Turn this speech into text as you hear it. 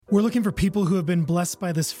We're looking for people who have been blessed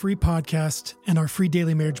by this free podcast and our free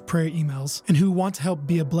daily marriage prayer emails and who want to help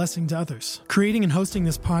be a blessing to others. Creating and hosting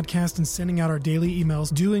this podcast and sending out our daily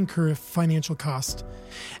emails do incur a financial cost,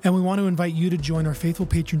 and we want to invite you to join our faithful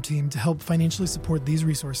patron team to help financially support these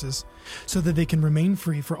resources so that they can remain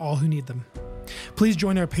free for all who need them. Please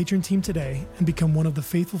join our patron team today and become one of the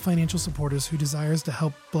faithful financial supporters who desires to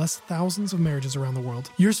help bless thousands of marriages around the world.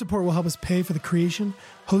 Your support will help us pay for the creation,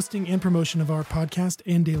 hosting, and promotion of our podcast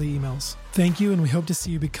and daily emails. Thank you, and we hope to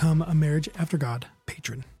see you become a Marriage After God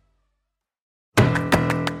patron.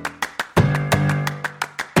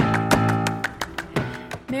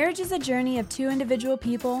 Marriage is a journey of two individual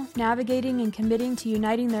people navigating and committing to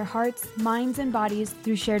uniting their hearts, minds, and bodies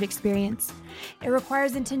through shared experience. It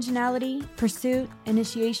requires intentionality, pursuit,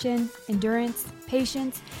 initiation, endurance,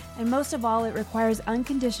 patience, and most of all, it requires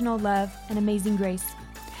unconditional love and amazing grace.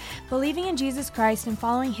 Believing in Jesus Christ and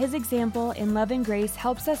following His example in love and grace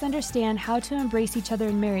helps us understand how to embrace each other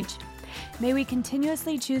in marriage. May we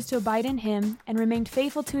continuously choose to abide in Him and remain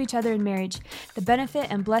faithful to each other in marriage. The benefit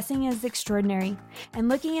and blessing is extraordinary, and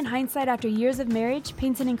looking in hindsight after years of marriage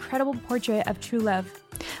paints an incredible portrait of true love.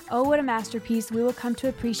 Oh, what a masterpiece we will come to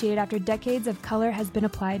appreciate after decades of color has been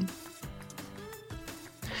applied.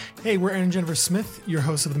 Hey, we're Aaron and Jennifer Smith, your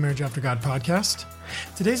hosts of the Marriage After God podcast.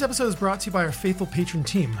 Today's episode is brought to you by our faithful patron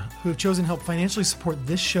team, who have chosen to help financially support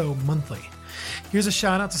this show monthly. Here's a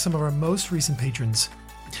shout out to some of our most recent patrons: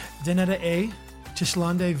 Danetta A,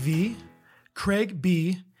 Tishlande V, Craig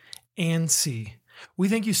B, and C. We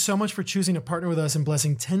thank you so much for choosing to partner with us in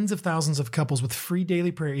blessing tens of thousands of couples with free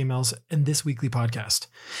daily prayer emails and this weekly podcast.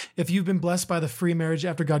 If you've been blessed by the free Marriage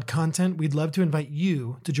After God content, we'd love to invite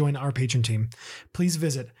you to join our patron team. Please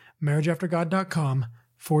visit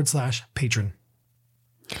marriageaftergod.com/patron.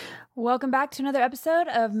 Welcome back to another episode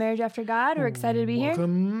of Marriage After God. We're excited to be here.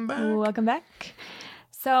 Welcome back.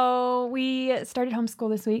 So we started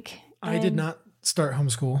homeschool this week. I did not start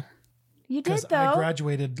homeschool. You did, though. I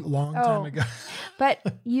graduated a long time ago. But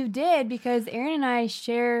you did, because Aaron and I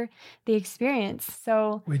share the experience.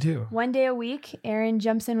 So we do. One day a week, Aaron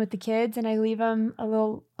jumps in with the kids, and I leave them a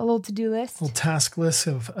little to-do list. A little task list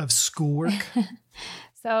of schoolwork.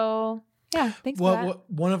 So, yeah, thanks for that. Well,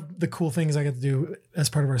 one of the cool things I got to do as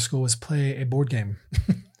part of our school was play a board game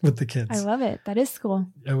with the kids. I love it. That is school.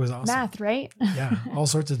 It was awesome. Math, right? Yeah, all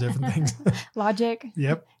sorts of different things. Logic.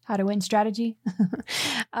 Yep. How to win strategy.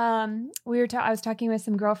 I was talking with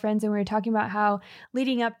some girlfriends, and we were talking about how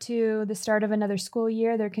leading up to the start of another school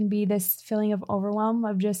year, there can be this feeling of overwhelm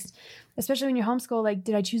of just, especially when you're homeschool, like,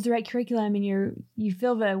 did I choose the right curriculum? And you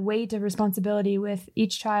feel the weight of responsibility with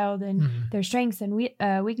each child and their strengths and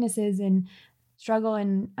weaknesses and struggle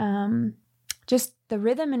and just the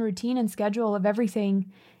rhythm and routine and schedule of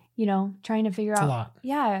everything, trying to figure out. A lot.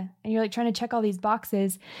 Yeah. And you're like trying to check all these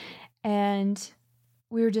boxes. And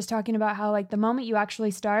we were just talking about how, like, the moment you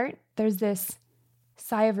actually start, there's this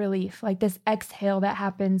sigh of relief, like this exhale that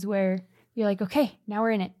happens where you're like, okay, now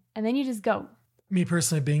we're in it. And then you just go. Me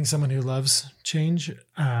personally, being someone who loves change,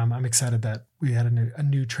 I'm excited that we had a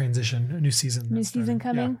new transition, a new season. New season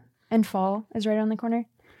coming. Yeah. And fall is right around the corner.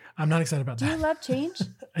 I'm not excited about that. Do you love change?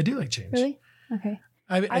 I do like change. Really? Okay.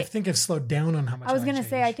 I think I've slowed down on how much I was going to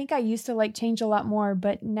say, I think I used to like change a lot more,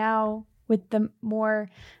 but now with the more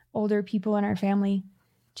older people in our family,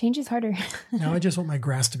 change is harder. Now I just want my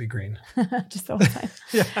grass to be green. Just the whole time.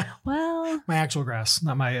 Yeah. Well. My actual grass,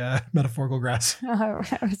 not my metaphorical grass.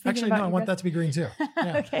 Actually, no, I want that to be green too.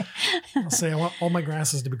 Yeah. Okay. I'll say I want all my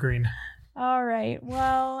grasses to be green. All right.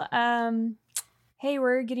 Well, hey,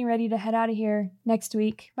 we're getting ready to head out of here next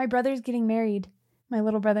week. My brother's getting married. My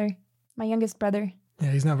little brother. My youngest brother.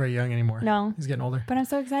 Yeah, he's not very young anymore. No. He's getting older. But I'm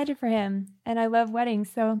so excited for him. And I love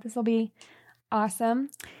weddings, so this will be awesome.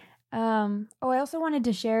 I also wanted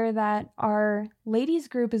to share that our ladies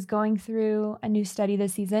group is going through a new study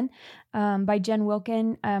this season by Jen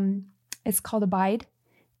Wilkin. It's called Abide,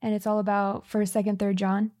 and it's all about 1st, 2nd, 3rd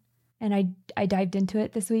John. And I dived into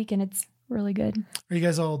it this week, and it's really good. Are you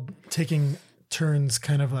guys all taking turns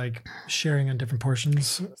kind of like sharing on different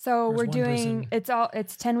portions? So we're doing, it's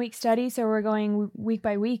 10-week study. So we're going week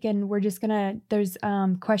by week, and we're just there's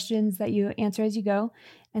questions that you answer as you go.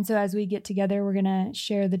 And so as we get together, we're going to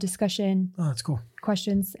share the discussion. Oh, that's cool.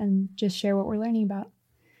 Questions and just share what we're learning about.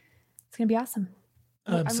 It's going to be awesome.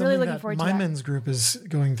 I'm really looking forward to that. My men's group is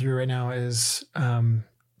going through right now is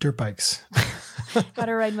dirt bikes. How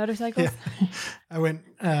to ride motorcycles? Yeah. I went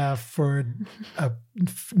for a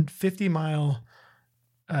 50-mile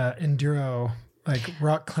enduro like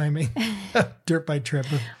rock climbing, dirt bike trip.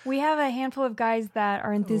 We have a handful of guys that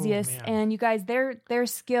are enthusiasts, and you guys, they're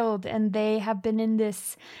skilled, and they have been in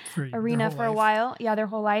this arena for a while. Yeah, their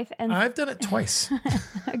whole life. And I've done it twice.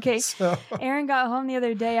 Okay. So Aaron got home the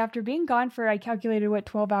other day after being gone for, I calculated,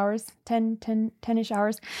 12 hours, 10-ish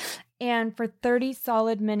hours. And for 30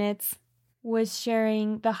 solid minutes was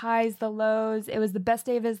sharing the highs, the lows. It was the best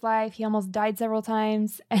day of his life. He almost died several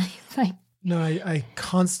times. And he's like, no, I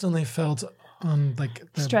constantly felt on like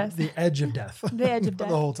stress, the edge of death, the edge of death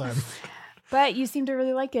the whole time. But you seem to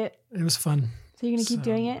really like it. It was fun. So you're going to keep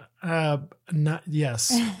doing it?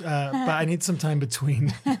 Yes. But I need some time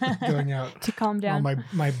between going out to calm down.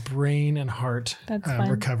 My brain and heart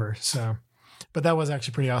recover. So, but that was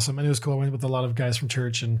actually pretty awesome. And it was cool. I went with a lot of guys from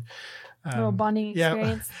church and a little bonding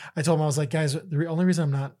experience. Yeah, I told them, I was like, guys, the only reason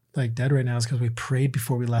I'm not like dead right now is because we prayed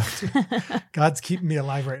before we left. God's keeping me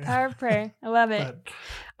alive right now. Power of prayer. I love it.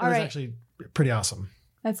 But it was actually pretty awesome.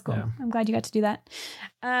 That's cool. Yeah. I'm glad you got to do that.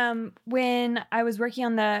 When I was working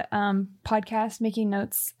on the podcast, making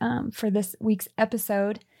notes for this week's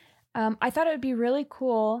episode, I thought it would be really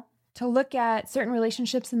cool to look at certain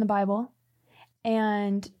relationships in the Bible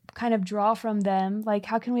and kind of draw from them. Like,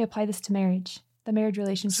 how can we apply this to marriage, the marriage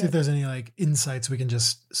relationship? See if there's any like insights we can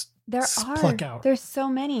just pluck out. There's so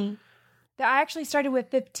many. I actually started with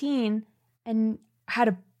 15 and had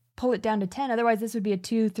to pull it down to 10. Otherwise, this would be a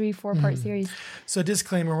 2, 3, 4-part series. So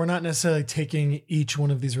disclaimer, we're not necessarily taking each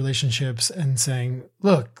one of these relationships and saying,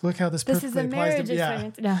 look how this perfectly applies to...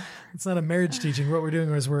 Yeah, no. It's not a marriage teaching. What we're doing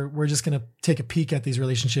is we're just going to take a peek at these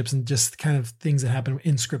relationships and just kind of things that happen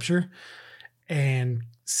in scripture and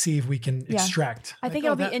see if we can extract. I think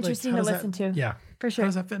it'll be interesting to listen to. Yeah. For sure. How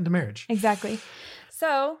does that fit into marriage? Exactly.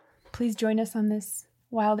 So please join us on this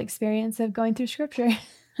wild experience of going through scripture.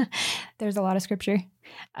 There's a lot of scripture.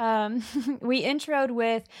 We introed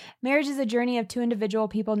with marriage is a journey of two individual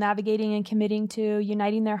people navigating and committing to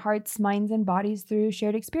uniting their hearts, minds, and bodies through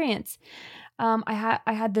shared experience. I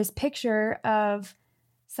had this picture of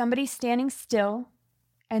somebody standing still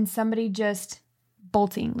and somebody just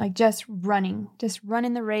bolting, like just running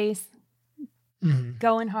the race,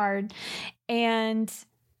 going hard, and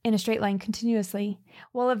in a straight line continuously.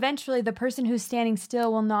 Well, eventually the person who's standing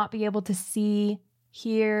still will not be able to see,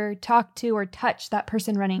 hear, talk to, or touch that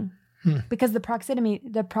person running because the proximity,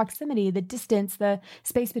 the distance, the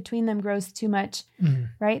space between them grows too much,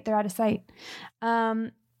 right? They're out of sight.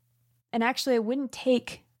 And actually it wouldn't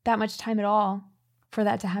take that much time at all for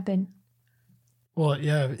that to happen. Well,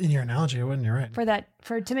 yeah, in your analogy, it wouldn't, you're right.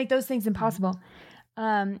 To make those things impossible.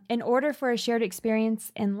 In order for a shared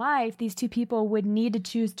experience in life, these two people would need to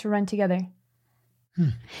choose to run together.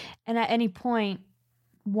 And at any point,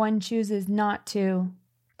 one chooses not to,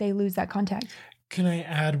 they lose that contact. Can I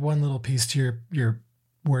add one little piece to your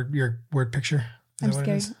word picture? I'm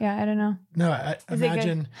scared. Yeah, I don't know. No,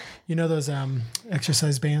 imagine, you know those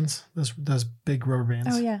exercise bands, those big rubber bands.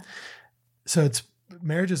 Oh yeah. So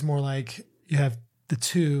marriage is more like you have the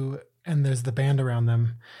two and there's the band around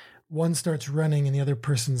them. One starts running and the other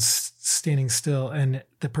person's standing still, and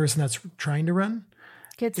the person that's trying to run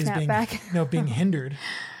gets snapped back. being hindered.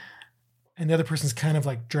 And the other person's kind of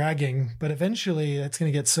like dragging, but eventually it's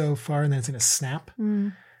going to get so far and then it's going to snap.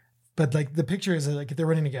 But like the picture is like if they're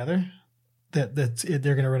running together, they're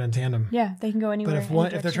going to run in tandem. Yeah, they can go anywhere.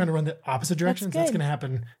 But if they're trying to run the opposite directions, that's going to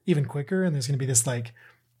happen even quicker, and there's going to be this like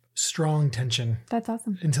strong tension. That's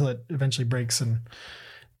awesome. Until it eventually breaks, and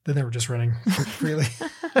then they were just running freely.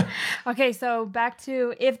 Okay, so back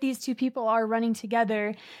to if these two people are running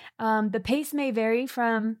together, the pace may vary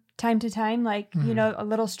from time to time, like, a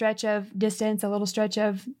little stretch of distance, a little stretch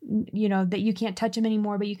of, that you can't touch him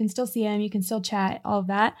anymore, but you can still see him, you can still chat, all of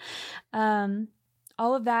that.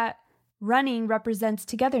 All of that running represents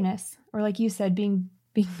togetherness, or like you said, being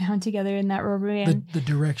bound together in that rubber band. The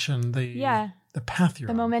direction, the path you're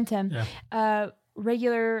on. The momentum. Yeah.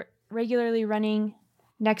 Regularly running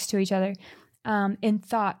next to each other, in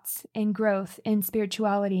thoughts, in growth, in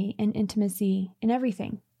spirituality, in intimacy, in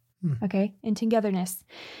everything. Okay. In togetherness.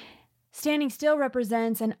 Standing still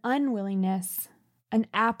represents an unwillingness, an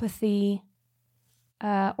apathy,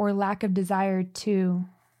 or lack of desire to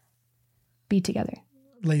be together.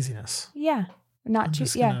 Laziness. Yeah. Not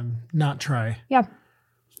try. Yeah.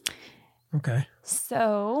 Okay.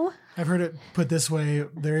 So I've heard it put this way.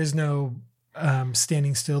 There is no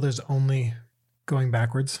standing still. There's only going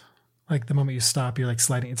backwards. Like the moment you stop, you're like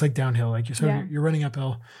sliding. It's like downhill. Like you're running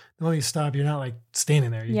uphill. The moment you stop, you're not like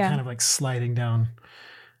standing there. You're kind of like sliding down.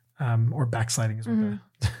 or backsliding is what the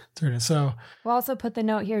term is. So we'll also put the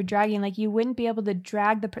note here, dragging, like you wouldn't be able to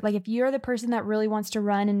drag like if you're the person that really wants to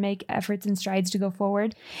run and make efforts and strides to go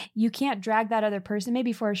forward, you can't drag that other person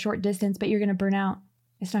maybe for a short distance, but you're going to burn out.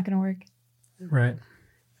 It's not going to work. Right.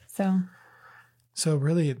 So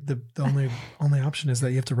really the only option is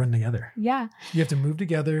that you have to run together. Yeah. You have to move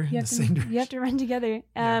together in the same direction. You have to run together.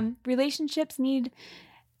 Relationships need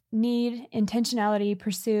intentionality,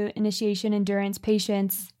 pursuit, initiation, endurance,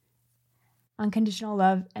 patience, unconditional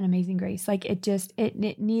love, and amazing grace. Like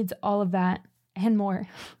it needs all of that and more.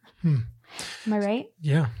 Am I right?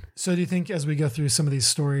 Yeah. So do you think as we go through some of these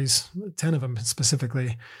stories, 10 of them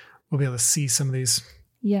specifically, we'll be able to see some of these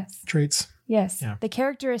traits? Yes. Yeah. The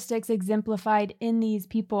characteristics exemplified in these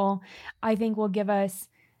people, I think will give us,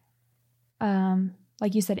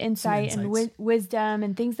 like you said, insight and wisdom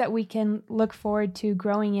and things that we can look forward to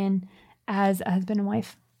growing in as a husband and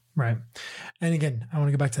wife. Right. And again, I want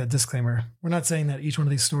to go back to that disclaimer. We're not saying that each one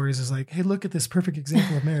of these stories is like, hey, look at this perfect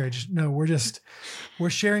example of marriage. No, we're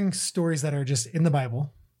sharing stories that are just in the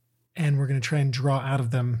Bible, and we're going to try and draw out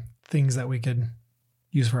of them things that we could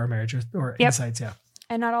use for our marriage or insights. Yeah.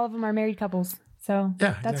 And not all of them are married couples. So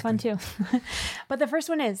that's fun too. But the first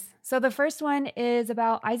one is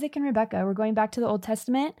about Isaac and Rebekah. We're going back to the Old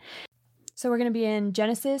Testament. So we're going to be in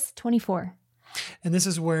Genesis 24. And this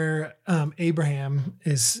is where Abraham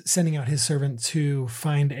is sending out his servant to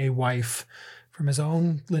find a wife from his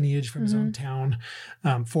own lineage, from his own town,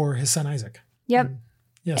 for his son Isaac. Yep.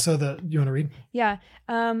 So you want to read? Yeah.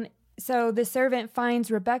 So the servant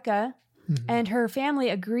finds Rebekah, and her family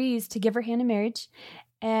agrees to give her hand in marriage.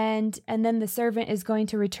 And then the servant is going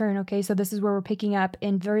to return. Okay, so this is where we're picking up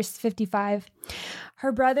in verse 55.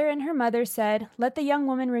 Her brother and her mother said, "Let the young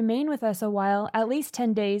woman remain with us a while, at least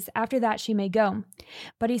 10 days. After that she may go."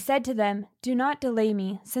 But he said to them, "Do not delay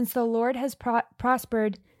me, since the Lord has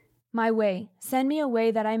prospered my way. Send me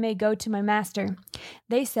away that I may go to my master."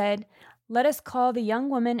 They said, "Let us call the young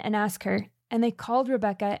woman and ask her." And they called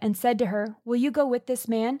Rebekah and said to her, "Will you go with this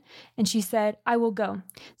man?" And she said, "I will go."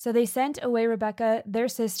 So they sent away Rebekah, their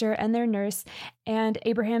sister, and their nurse, and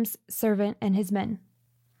Abraham's servant and his men.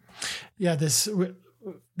 Yeah, this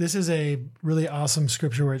is a really awesome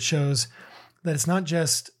scripture where it shows that it's not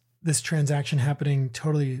just this transaction happening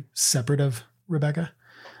totally separate of Rebekah,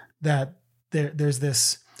 that there's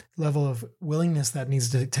this level of willingness that needs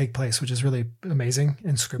to take place, which is really amazing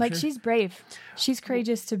in scripture. Like she's brave. She's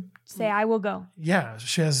courageous to say, "I will go." Yeah.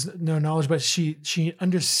 She has no knowledge, but she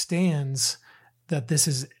understands that this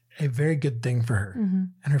is a very good thing for her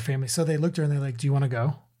and her family. So they looked at her and they're like, "Do you want to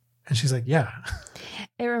go?" And she's like, "Yeah."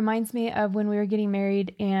 It reminds me of when we were getting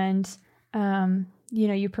married and,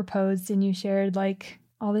 you proposed and you shared like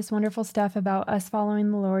all this wonderful stuff about us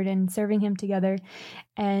following the Lord and serving him together.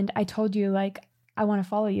 And I told you like, I want to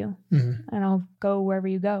follow you and I'll go wherever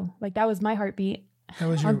you go. Like that was my heartbeat. That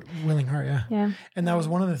was your willing heart. Yeah. Yeah. And that was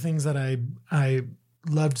one of the things that I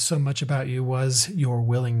loved so much about you was your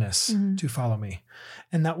willingness to follow me.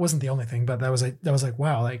 And that wasn't the only thing, but that was like,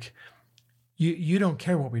 wow, like you don't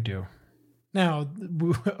care what we do. Now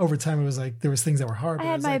over time, it was like, there was things that were hard. I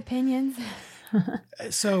had my opinions.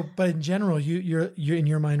 So, but in general, you're in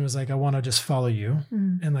your mind was like, I want to just follow you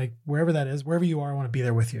and like wherever that is, wherever you are, I want to be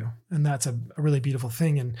there with you. And that's a really beautiful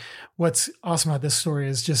thing. And what's awesome about this story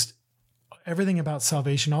is just everything about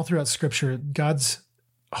salvation all throughout scripture. God's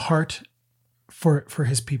heart for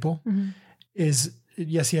his people is,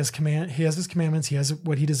 yes, he has his commandments. He has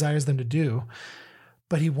what he desires them to do,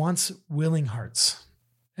 but he wants willing hearts.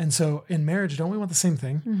 And so in marriage, don't we want the same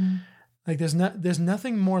thing? Like there's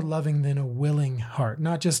nothing more loving than a willing heart,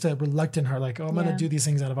 not just a reluctant heart. Like, oh, I'm going to do these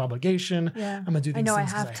things out of obligation. Yeah. I'm going to do these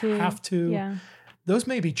things because I have to. Yeah. Those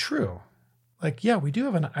may be true. Like, yeah, we do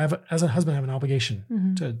as a husband, I have an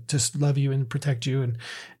obligation to just love you and protect you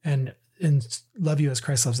and love you as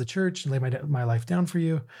Christ loves the church and lay my life down for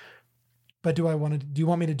you. But do you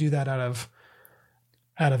want me to do that out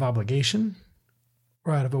of obligation?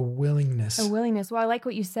 Or out of a willingness? A willingness. Well, I like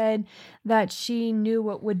what you said, that she knew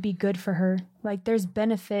what would be good for her. Like there's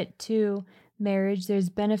benefit to marriage. There's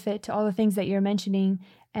benefit to all the things that you're mentioning.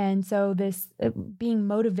 And so this being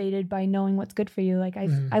motivated by knowing what's good for you. Like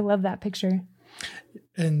I love that picture.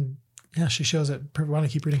 And yeah, she shows it. I want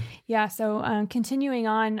to keep reading. Yeah. So continuing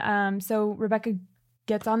on. So Rebekah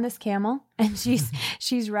gets on this camel and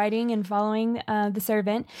she's riding and following the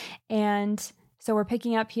servant. And So we're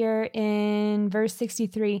picking up here in verse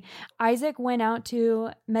 63. Isaac went out to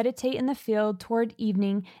meditate in the field toward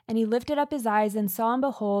evening, and he lifted up his eyes and saw, and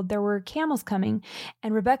behold, there were camels coming.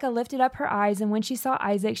 And Rebekah lifted up her eyes, and when she saw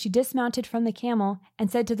Isaac, she dismounted from the camel and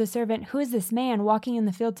said to the servant, "Who is this man walking in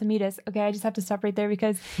the field to meet us?" Okay, I just have to stop right there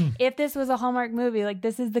because if this was a Hallmark movie, like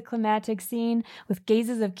this is the climactic scene with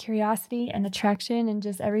gazes of curiosity and attraction and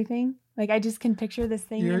just everything. Like I just can picture this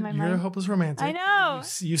thing in my mind. You're a hopeless romantic. I know.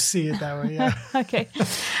 You see it that way, yeah. Okay.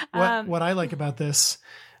 What I like about this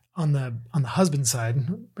on the husband side,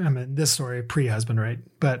 I mean, this story pre-husband, right?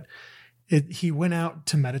 But he went out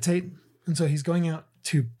to meditate, and so he's going out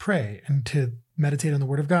to pray and to meditate on the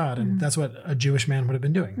Word of God, and that's what a Jewish man would have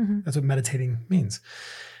been doing. That's what meditating means.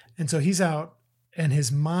 And so he's out, and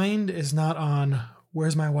his mind is not on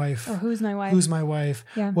where's my wife? Or who's my wife? Who's my wife?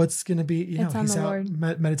 Yeah. What's going to be, It's on he's the out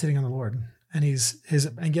Lord. meditating on the Lord. And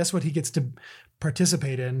and guess what he gets to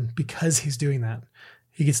participate in because he's doing that?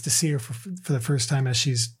 He gets to see her for the first time as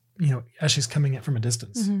she's coming in from a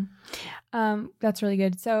distance. That's really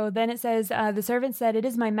good. So then it says, the servant said, "It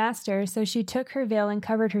is my master." So she took her veil and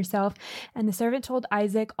covered herself. And the servant told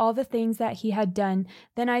Isaac all the things that he had done.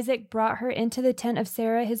 Then Isaac brought her into the tent of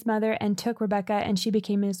Sarah, his mother, and took Rebekah, and she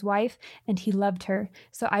became his wife, and he loved her.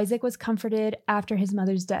 So Isaac was comforted after his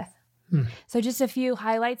mother's death. So just a few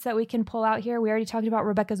highlights that we can pull out here. We already talked about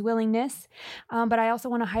Rebekah's willingness, but I also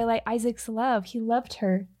want to highlight Isaac's love. He loved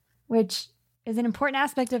her, which is an important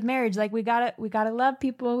aspect of marriage. Like we gotta love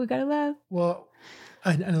people. We gotta love. Well,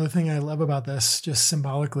 another thing I love about this, just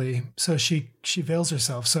symbolically, so she veils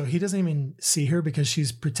herself. So he doesn't even see her because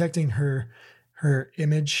she's protecting her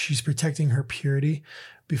image. She's protecting her purity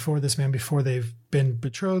before this man, before they've been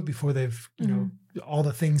betrothed, before they've, all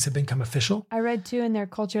the things have become official. I read too in their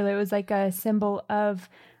culture that it was like a symbol of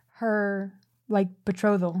her like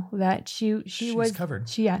betrothal, that she was covered.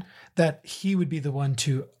 That he would be the one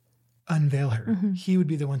to unveil her. He would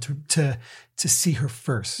be the one to see her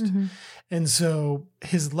first. And so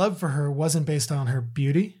his love for her wasn't based on her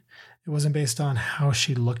beauty. It wasn't based on how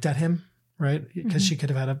she looked at him, right? Because she could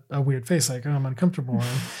have had a weird face, like, "Oh, I'm uncomfortable."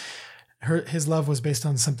 And his love was based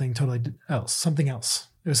on something totally else, something else.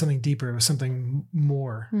 It was something deeper. It was something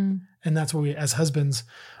more. And that's what we, as husbands,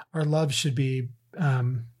 our love should be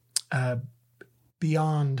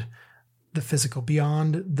beyond the physical,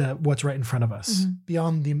 beyond what's right in front of us,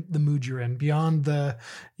 beyond the mood you're in, beyond the,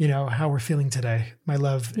 how we're feeling today. My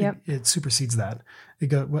love, it supersedes that.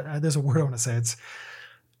 There's a word I want to say. It's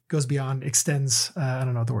goes beyond, extends. I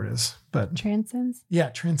don't know what the word is, but transcends. Yeah,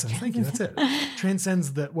 transcends. Thank you. That's it.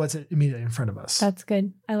 Transcends what's immediately in front of us. That's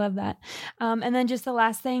good. I love that. And then just the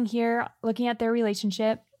last thing here, looking at their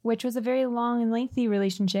relationship, which was a very long and lengthy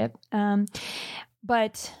relationship.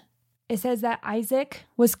 But it says that Isaac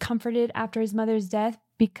was comforted after his mother's death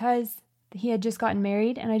because he had just gotten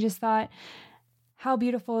married. And I just thought how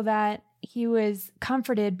beautiful that he was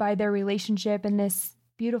comforted by their relationship and this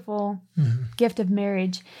beautiful gift of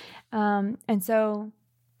marriage. And so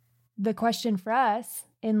the question for us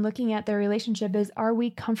in looking at their relationship is, are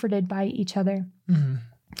we comforted by each other?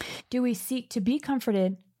 Do we seek to be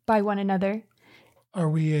comforted by one another? Are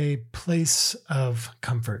we a place of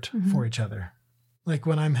comfort for each other? Like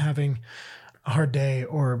when I'm having a hard day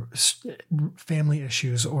or family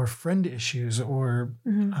issues or friend issues or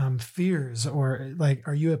fears, or like,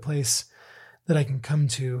 are you a place that I can come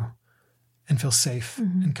to and feel safe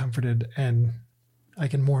and comforted, and I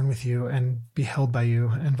can mourn with you and be held by you,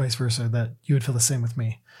 and vice versa, that you would feel the same with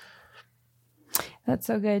me? That's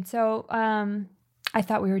so good. So I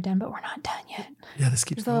thought we were done, but we're not done yet. Yeah, this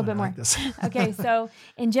keeps going. A little bit more. Like this. Okay, so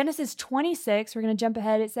in Genesis 26, we're going to jump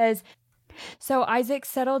ahead. It says, so Isaac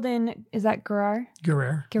settled in, is that Gerar?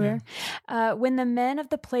 Gerar. Yeah. When the men of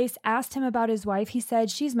the place asked him about his wife, he said,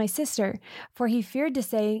 "She's my sister." For he feared to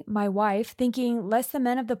say, "my wife," thinking lest the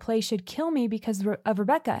men of the place should kill me because of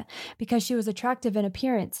Rebekah, because she was attractive in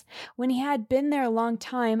appearance. When he had been there a long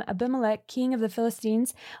time, Abimelech, king of the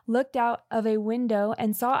Philistines, looked out of a window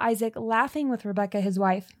and saw Isaac laughing with Rebekah, his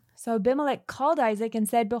wife. So Abimelech called Isaac and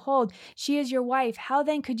said, "Behold, she is your wife. How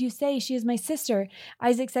then could you say she is my sister?"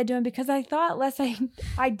 Isaac said to him, "Because I thought lest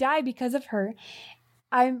I die because of her."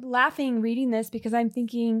 I'm laughing reading this because I'm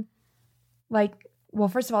thinking, like, well,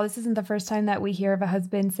 first of all, this isn't the first time that we hear of a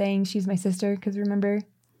husband saying she's my sister, because remember,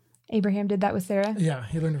 Abraham did that with Sarah. Yeah,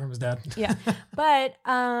 he learned it from his dad. Yeah. But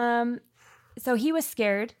so he was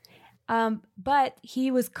scared, but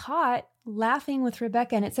he was caught laughing with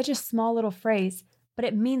Rebekah, and it's such a small little phrase. But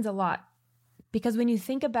it means a lot, because when you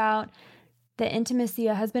think about the intimacy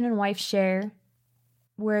a husband and wife share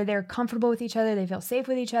where they're comfortable with each other, they feel safe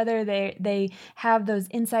with each other, they have those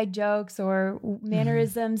inside jokes or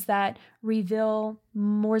mannerisms that reveal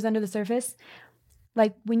more's under the surface.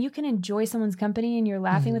 Like when you can enjoy someone's company and you're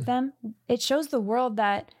laughing with them, it shows the world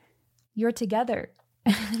that you're together.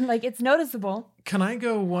 Like it's noticeable. Can I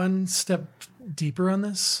go one step deeper on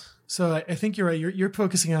this? So I think you're right. You're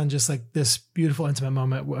focusing on just like this beautiful intimate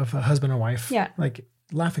moment of a husband and wife, like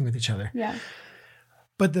laughing with each other. Yeah.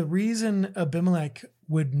 But the reason Abimelech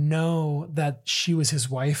would know that she was his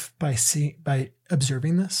wife by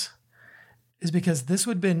observing this is because this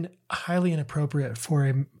would have been highly inappropriate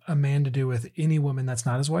for a man to do with any woman that's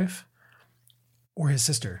not his wife or his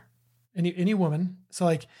sister. Any woman. So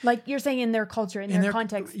like you're saying in their culture, in their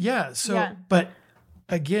context. Yeah. So, but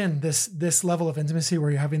again, this level of intimacy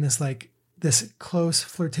where you're having this close,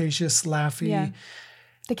 flirtatious, laughy. Yeah.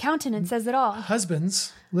 The countenance says it all.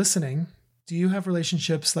 Husbands listening, do you have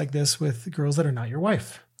relationships like this with girls that are not your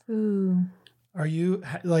wife? Ooh. Are you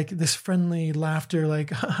like this friendly laughter,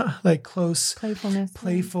 like like close, playfulness,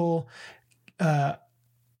 playful,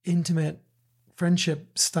 intimate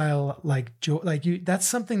friendship style, like that's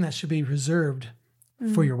something that should be reserved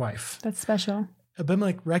for your wife. That's special.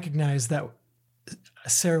 Abimelech recognized that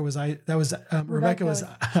Rebecca was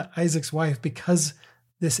Isaac's wife because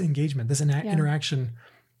this engagement, this interaction,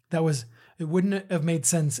 it wouldn't have made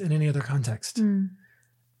sense in any other context.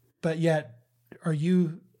 But yet, are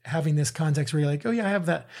you having this context where you're like, oh yeah, I have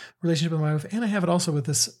that relationship with my wife, and I have it also with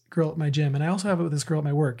this girl at my gym, and I also have it with this girl at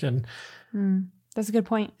my work, and that's a good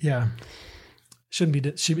point. Yeah, shouldn't be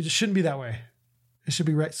that way. It should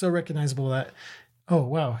be so recognizable that, oh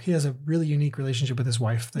wow, he has a really unique relationship with his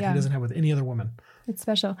wife that he doesn't have with any other woman. It's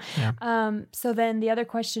special. Yeah. So then the other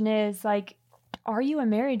question is like, are you a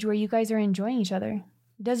marriage where you guys are enjoying each other?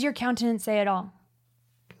 Does your countenance say it all?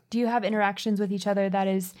 Do you have interactions with each other that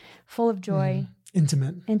is full of joy?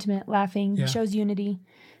 Intimate, laughing, shows unity.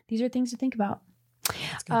 These are things to think about.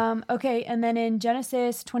 Okay, and then in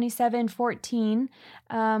Genesis 27:14,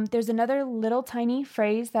 there's another little tiny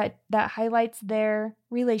phrase that highlights their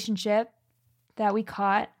relationship that we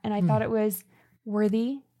caught, and I thought it was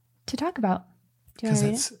worthy to talk about. Because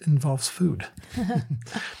it involves food.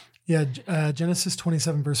 Yeah, Genesis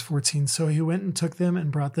 27, verse 14. So he went and took them and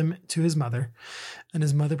brought them to his mother, and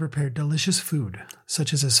his mother prepared delicious food,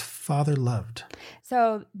 such as his father loved.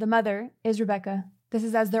 So the mother is Rebecca. This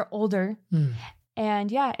is as they're older.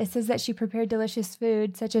 And it says that she prepared delicious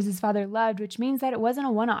food, such as his father loved, which means that it wasn't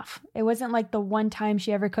a one-off. It wasn't like the one time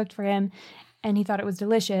she ever cooked for him and he thought it was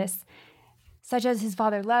delicious. Such as his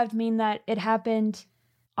father loved mean that it happened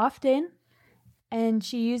often, and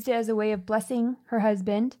she used it as a way of blessing her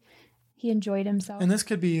husband. He enjoyed himself. And this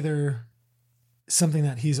could be either something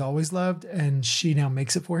that he's always loved and she now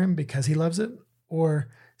makes it for him because he loves it, or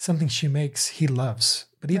something she makes he loves.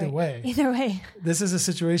 But either way, this is a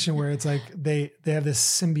situation where it's like they have this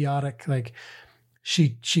symbiotic, like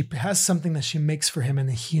she has something that she makes for him and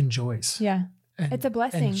that he enjoys. Yeah. And it's a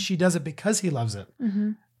blessing. And she does it because he loves it.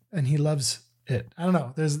 And he loves it. I don't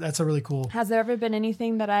know. That's a really cool. Has there ever been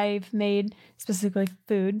anything that I've made, specifically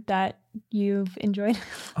food, that you've enjoyed?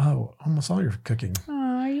 Oh, almost all your cooking.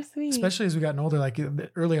 Oh, you're sweet. Especially as we gotten older, like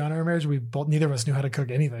early on in our marriage, neither of us knew how to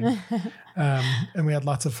cook anything. And we had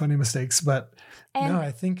lots of funny mistakes, but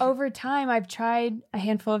I think over time, I've tried a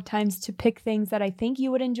handful of times to pick things that I think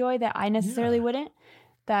you would enjoy that I necessarily wouldn't.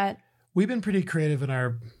 That we've been pretty creative in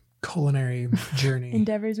our culinary journey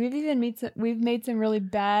endeavors. We've made some really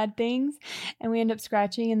bad things, and we end up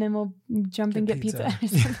scratching, and then we'll jump and get pizza.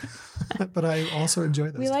 But I also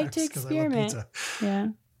enjoy those. We like to experiment. Yeah.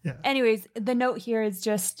 Anyways, the note here is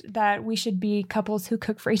just that we should be couples who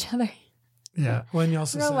cook for each other. Yeah. Well, and you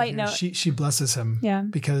also said she blesses him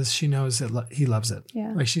because she knows that he loves it.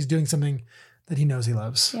 Yeah. Like she's doing something that he knows he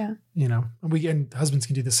loves. Yeah. You know, and husbands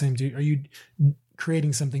can do the same. Are you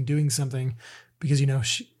creating something, doing something because you know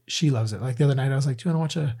she loves it? Like the other night I was like, do you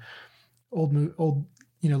want to watch a old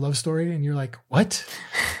love story? And you're like, what?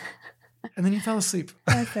 And then you fell asleep.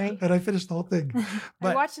 Okay. And I finished the whole thing.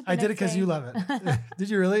 But I did it because you love it. Did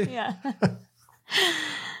you really? Yeah.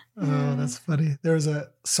 Oh, that's funny. There was a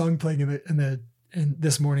song playing in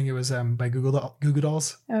this morning. It was by Goo Goo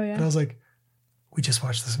Dolls. Oh yeah. And I was like, we just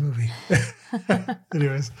watched this movie.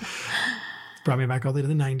 Anyways, brought me back all the way to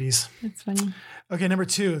the 90s. That's funny. Okay, number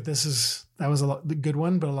 2. That was a good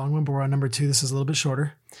one, but a long one. But we're on number 2. This is a little bit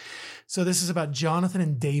shorter. So this is about Jonathan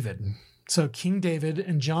and David. So King David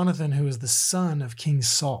and Jonathan, who is the son of King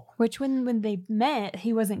Saul. Which when they met,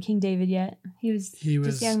 he wasn't King David yet. He was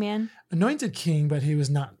just a young man. Anointed king, but he was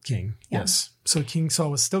not king. Yeah. Yes. So King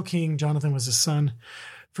Saul was still king. Jonathan was his son.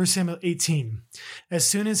 1 Samuel 18. As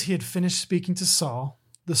soon as he had finished speaking to Saul,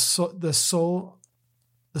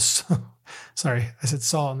 Sorry, I said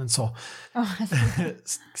Saul and then soul. Oh,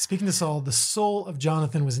 Speaking to Saul, the soul of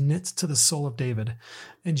Jonathan was knit to the soul of David,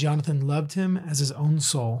 and Jonathan loved him as his own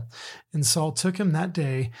soul. And Saul took him that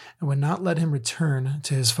day and would not let him return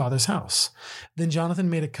to his father's house. Then Jonathan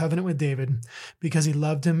made a covenant with David because he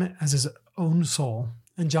loved him as his own soul.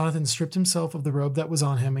 And Jonathan stripped himself of the robe that was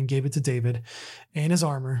on him and gave it to David, and his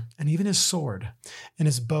armor, and even his sword, and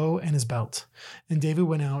his bow and his belt. And David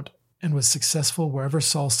went out and was successful wherever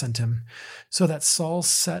Saul sent him, so that Saul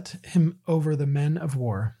set him over the men of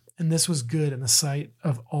war. And this was good in the sight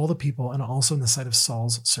of all the people and also in the sight of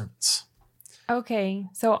Saul's servants. okay.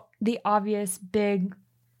 So the obvious big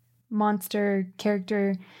monster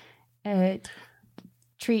character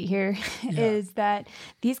treat here is that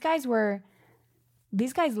these guys loved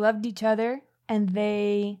each other, and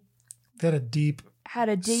they had a deep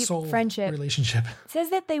soul friendship relationship. It says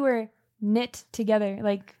that they were knit together,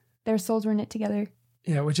 like their souls were knit together.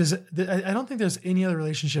 Yeah, which is, I don't think there's any other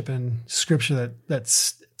relationship in Scripture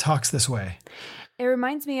that talks this way. It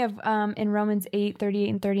reminds me of in Romans 8:38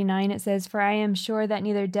 and 39, it says, "For I am sure that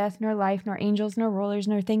neither death, nor life, nor angels, nor rulers,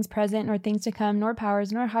 nor things present, nor things to come, nor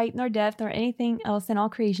powers, nor height, nor depth, nor anything else in all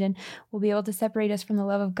creation will be able to separate us from the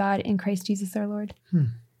love of God in Christ Jesus our Lord."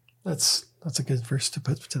 That's a good verse to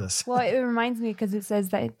put to this. Well, it reminds me because it says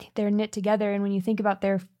that they're knit together, and when you think about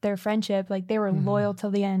their friendship, like they were loyal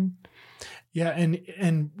till the end. Yeah,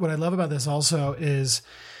 and what I love about this also is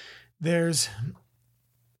there's,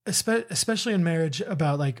 especially in marriage,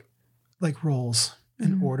 about like roles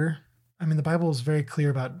and order. I mean, the Bible is very clear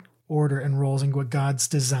about order and roles and what God's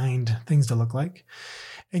designed things to look like.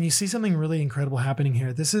 And you see something really incredible happening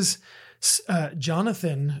here. This is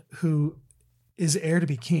Jonathan, who is heir to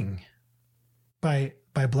be king by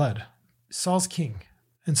blood. Saul's king.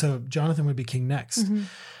 And so Jonathan would be king next.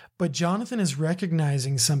 But Jonathan is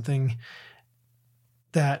recognizing something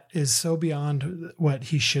that is so beyond what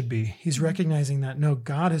he should be. He's recognizing that, no,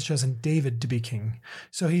 God has chosen David to be king.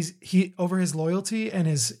 So he over his loyalty and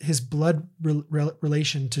his blood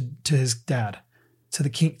relation to his dad, to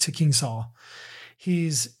King Saul,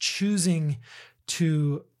 he's choosing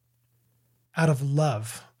to, out of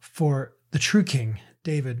love for the true king,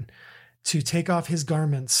 David, to take off his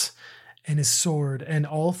garments and his sword and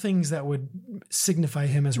all things that would signify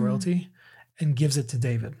him as royalty, and gives it to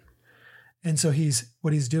David. And so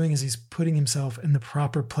what he's doing is he's putting himself in the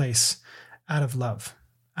proper place out of love,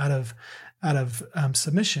 out of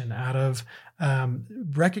submission, out of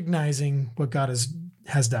recognizing what God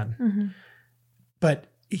has done. But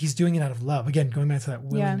he's doing it out of love. Again, going back to that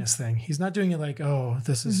willingness thing. He's not doing it like, oh,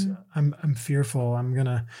 this is, I'm fearful.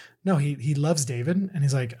 No, he loves David, and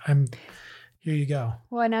he's like, here you go.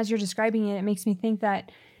 Well, and as you're describing it, it makes me think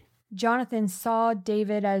that Jonathan saw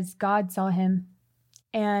David as God saw him.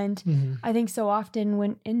 And I think so often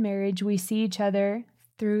when in marriage, we see each other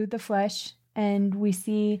through the flesh, and we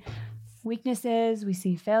see weaknesses, we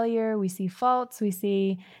see failure, we see faults, we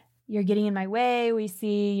see you're getting in my way, we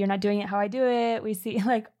see you're not doing it how I do it, we see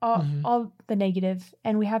like all the negative,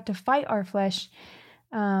 and we have to fight our flesh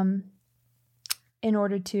in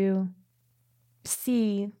order to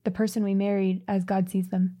see the person we married as God sees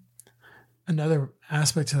them. Another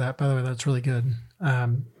aspect to that, by the way, that's really good,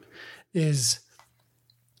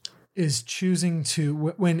 is choosing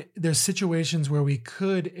to, when there's situations where we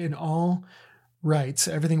could, in all rights,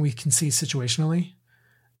 everything we can see situationally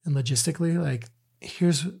and logistically, like,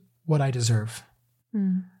 here's what I deserve.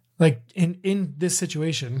 Like in this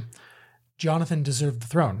situation, Jonathan deserved the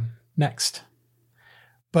throne next,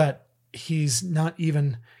 but he's not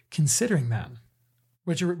even considering that,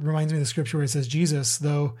 which reminds me of the scripture where it says, Jesus,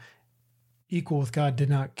 though equal with God, did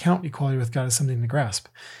not count equality with God as something to grasp.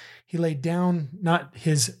 He laid down not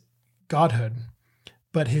his godhood,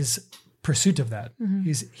 but his pursuit of that.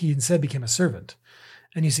 He instead became a servant.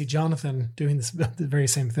 And you see Jonathan doing the very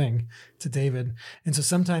same thing to David. And so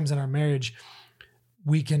sometimes in our marriage,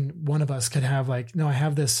 one of us could have like, no, I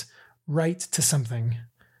have this right to something.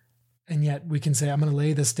 And yet we can say, I'm going to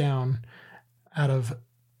lay this down out of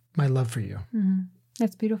my love for you.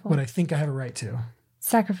 That's beautiful. What I think I have a right to.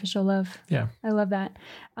 Sacrificial love. Yeah. I love that.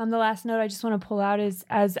 The last note I just want to pull out is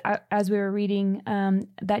as we were reading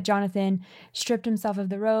that Jonathan stripped himself of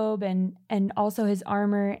the robe and also his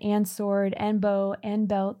armor and sword and bow and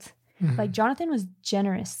belt. Like Jonathan was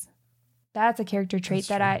generous. That's a character trait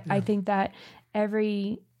that I think that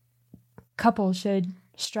every couple should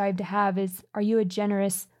strive to have is, are you a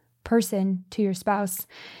generous person to your spouse?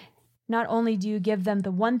 Not only do you give them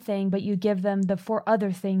the one thing, but you give them the 4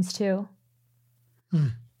 other things too.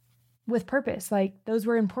 With purpose. Like those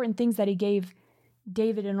were important things that he gave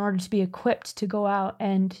David in order to be equipped to go out,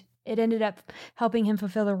 and it ended up helping him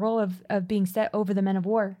fulfill the role of being set over the men of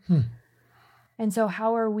war. And so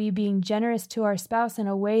how are we being generous to our spouse in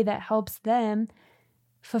a way that helps them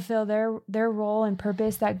fulfill their role and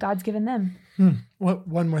purpose that God's given them?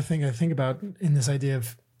 One more thing I think about in this idea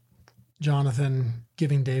of Jonathan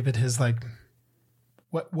giving David his, like,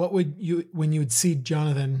 what would you, when you would see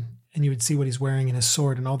Jonathan and you would see what he's wearing and his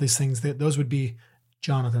sword and all these things, those would be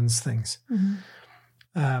Jonathan's things.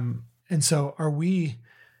 And so are we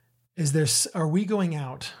going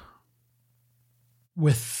out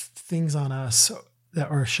with things on us that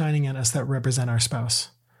are shining at us that represent our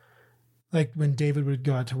spouse? Like when David would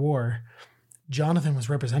go out to war, Jonathan was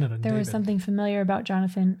represented in There David. was something familiar about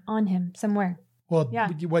Jonathan on him somewhere. Well,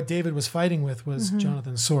 what David was fighting with was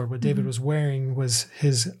Jonathan's sword. What David was wearing was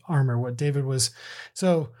his armor. What David was...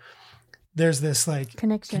 So there's this like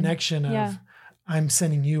connection of, I'm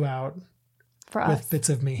sending you out for with us. bits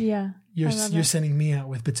of me. Yeah. You're sending me out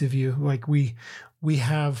with bits of you. Like we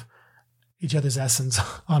have each other's essence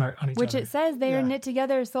on each Which other. it says they are knit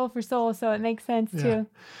together soul for soul, so it makes sense too.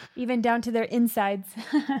 Even down to their insides.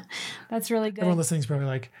 That's really good. Everyone listening is probably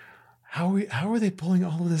like, how are they pulling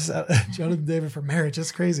all of this out? Jonathan and David for marriage?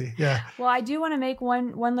 It's crazy. Yeah. Well, I do want to make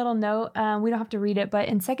one little note. We don't have to read it, but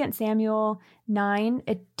in 2 Samuel 9,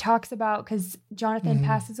 it talks about, because Jonathan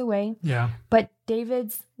passes away. Yeah. But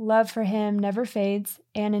David's love for him never fades.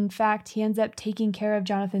 And in fact, he ends up taking care of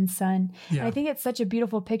Jonathan's son. Yeah. And I think it's such a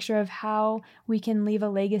beautiful picture of how we can leave a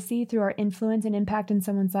legacy through our influence and impact in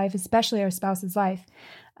someone's life, especially our spouse's life.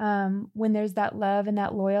 When there's that love and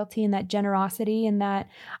that loyalty and that generosity and that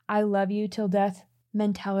I love you till death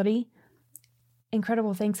mentality,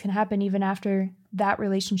 incredible things can happen even after that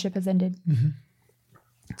relationship has ended.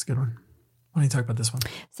 That's a good one. Why don't you talk about this one?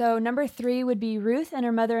 So number 3 would be Ruth and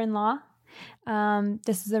her mother-in-law.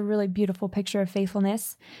 This is a really beautiful picture of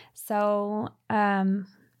faithfulness. So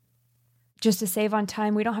just to save on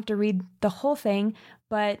time, we don't have to read the whole thing,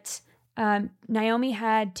 but Naomi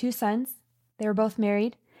had 2 sons. They were both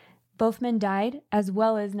married. Both men died, as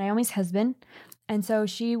well as Naomi's husband. And so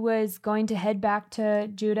she was going to head back to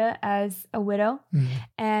Judah as a widow.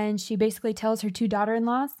 And she basically tells her 2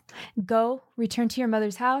 daughter-in-laws, go, return to your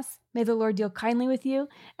mother's house. May the Lord deal kindly with you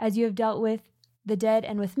as you have dealt with the dead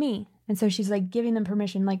and with me. And so she's like giving them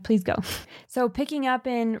permission, like, please go. So picking up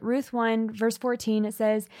in Ruth 1, verse 14, it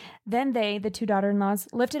says, then they, the 2 daughter-in-laws,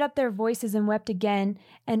 lifted up their voices and wept again.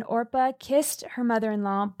 And Orpah kissed her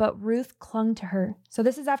mother-in-law, but Ruth clung to her. So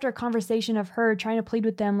this is after a conversation of her trying to plead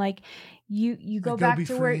with them, like, you go back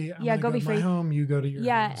to where, go be free. My home, you go to your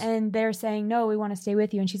house. And they're saying, no, we want to stay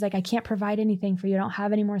with you. And she's like, I can't provide anything for you. I don't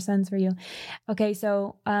have any more sons for you. Okay,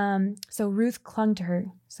 so Ruth clung to her.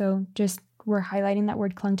 So just, we're highlighting that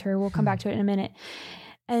word clung to her. We'll come back to it in a minute.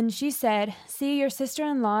 And she said, see, your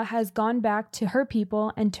sister-in-law has gone back to her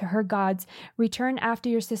people and to her gods. Return after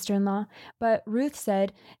your sister-in-law. But Ruth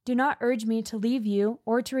said, do not urge me to leave you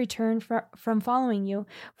or to return from following you.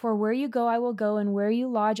 For where you go, I will go, and where you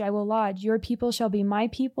lodge, I will lodge. Your people shall be my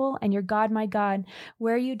people, and your God, my God.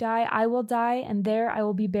 Where you die, I will die, and there I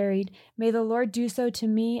will be buried. May the Lord do so to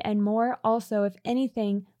me, and more also, if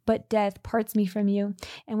anything but death parts me from you.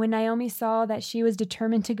 And when Naomi saw that she was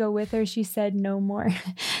determined to go with her, she said no more.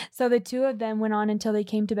 So the 2 of them went on until they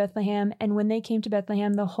came to Bethlehem. And when they came to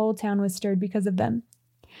Bethlehem, the whole town was stirred because of them.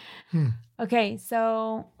 Okay,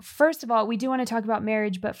 so first of all, we do want to talk about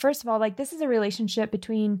marriage. But first of all, like, this is a relationship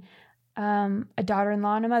between a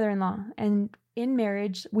daughter-in-law and a mother-in-law. And in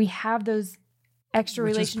marriage, we have those extra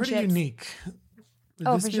relationships. Which is pretty unique.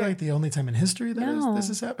 Would this be like the only time in history that this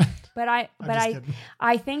has happened? But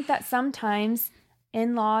I think that sometimes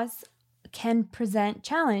in-laws can present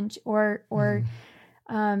challenge or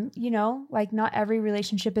like not every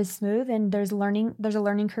relationship is smooth, and there's a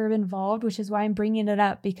learning curve involved, which is why I'm bringing it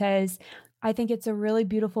up, because I think it's a really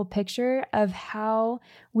beautiful picture of how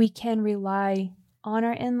we can rely on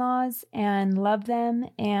our in-laws and love them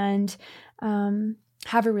and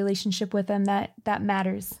have a relationship with them that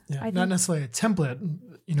matters. Yeah, not necessarily a template,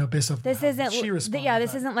 based off this isn't she responded. Yeah,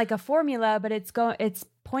 this isn't like a formula, but it's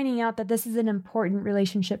pointing out that this is an important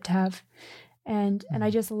relationship to have, and I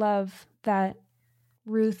just love that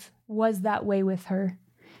Ruth was that way with her,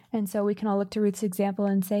 and so we can all look to Ruth's example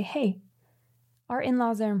and say, hey, our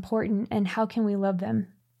in-laws are important, and how can we love them?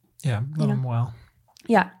 Yeah, love them well.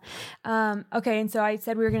 Yeah. Okay, and so I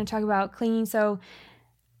said we were going to talk about clinging. So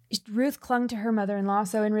Ruth clung to her mother-in-law.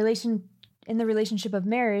 So in the relationship of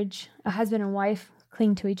marriage, a husband and wife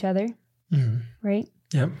cling to each other, right?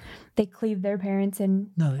 Yep. They cleave their parents and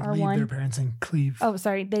are leave one. their parents and cleave. Oh,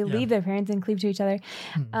 sorry. They leave their parents and cleave to each other.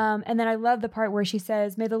 And then I love the part where she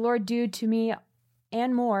says, may the Lord do to me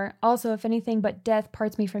and more. Also, if anything but death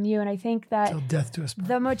parts me from you. And I think that Till death do us part.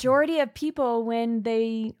 the majority of people, when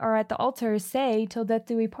they are at the altar, say, till death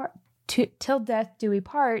do we part, till death do we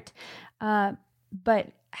part.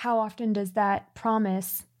 But how often does that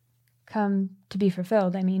promise come to be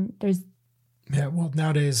fulfilled? I mean, there's well,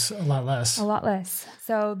 nowadays a lot less. a lot less.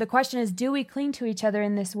 So the question is, do we cling to each other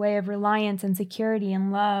in this way of reliance and security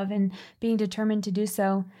and love and being determined to do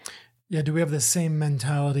so? Yeah. Do we have the same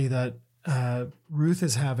mentality that Ruth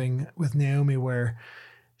is having with Naomi, where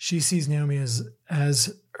she sees Naomi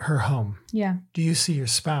as her home? Yeah. Do you see your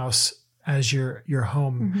spouse as your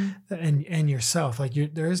home and yourself? Like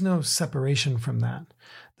there is no separation from that.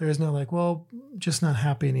 There is no like, well, just not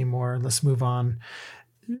happy anymore. Let's move on.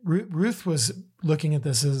 Ruth was looking at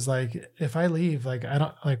this as like, if I leave, like, I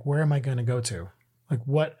don't like, where am I going to go to? Like,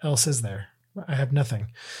 what else is there? I have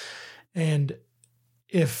nothing. And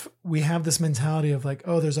if we have this mentality of like,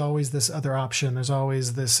 oh, there's always this other option, there's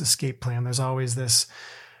always this escape plan, there's always this,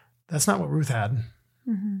 that's not what Ruth had.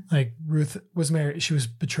 Like Ruth was married, she was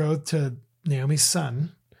betrothed to Naomi's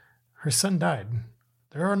son. Her son died.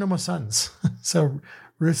 There are no more sons. So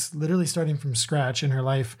Ruth's literally starting from scratch in her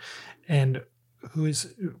life, and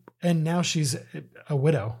now she's a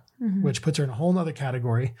widow, which puts her in a whole nother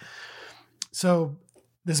category. So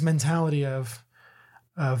this mentality of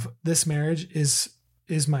this marriage is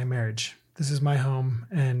my marriage. This is my home,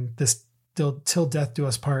 and this till death do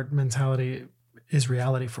us part mentality is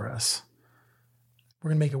reality for us. We're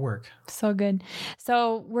going to make it work. So good.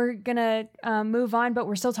 So we're going to move on, but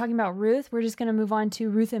we're still talking about Ruth. We're just going to move on to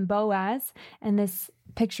Ruth and Boaz and this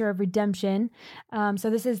picture of redemption. So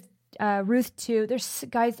this is Ruth 2.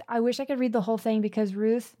 Guys, I wish I could read the whole thing because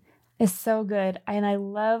Ruth is so good. And I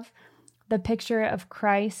love the picture of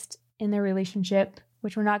Christ in their relationship,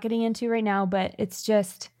 which we're not getting into right now, but it's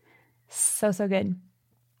just so good.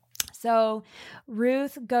 So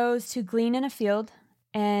Ruth goes to glean in a field,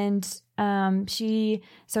 and it's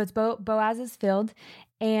Boaz's field.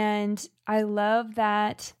 And I love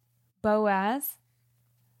that Boaz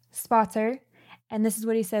spots her. And this is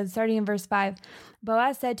what he says, starting in verse 5.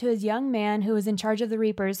 Boaz said to his young man who was in charge of the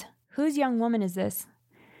reapers, "Whose young woman is this?"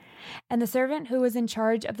 And the servant who was in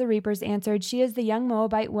charge of the reapers answered, "She is the young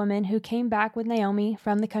Moabite woman who came back with Naomi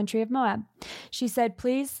from the country of Moab. She said,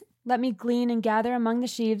 'Please let me glean and gather among the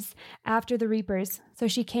sheaves after the reapers.' So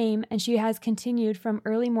she came, and she has continued from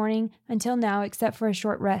early morning until now, except for a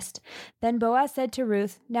short rest." Then Boaz said to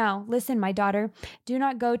Ruth, "Now, listen, my daughter. Do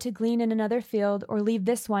not go to glean in another field or leave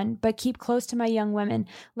this one, but keep close to my young women.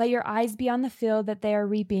 Let your eyes be on the field that they are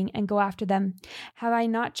reaping, and go after them. Have I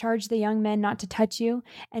not charged the young men not to touch you?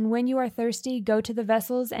 And when you are thirsty, go to the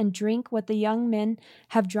vessels and drink what the young men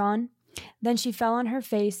have drawn." Then she fell on her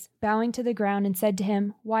face, bowing to the ground, and said to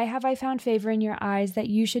him, "Why have I found favor in your eyes that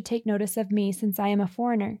you should take notice of me, since I am a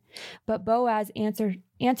foreigner?" But Boaz answered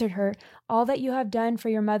her, "All that you have done for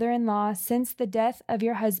your mother-in-law since the death of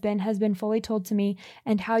your husband has been fully told to me,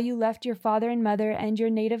 and how you left your father and mother and your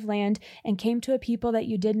native land and came to a people that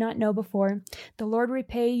you did not know before. The Lord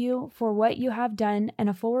repay you for what you have done, and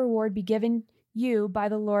a full reward be given you by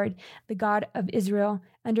the Lord, the God of Israel,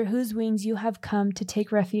 under whose wings you have come to take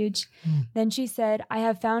refuge." Then she said, "I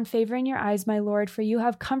have found favor in your eyes, my Lord, for you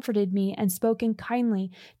have comforted me and spoken kindly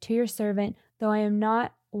to your servant, though I am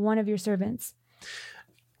not one of your servants."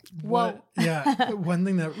 One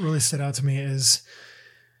thing that really stood out to me is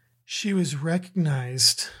she was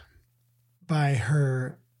recognized by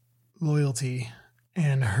her loyalty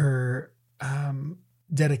and her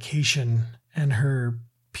dedication and her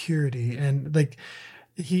purity, and like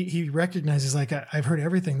he recognizes, like, I've heard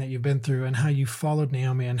everything that you've been through and how you followed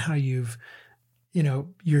Naomi and how you're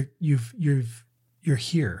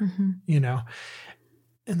here,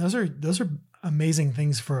 and those are amazing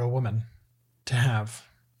things for a woman to have,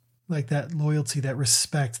 like that loyalty, that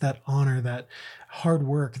respect, that honor, that hard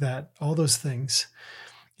work, that all those things.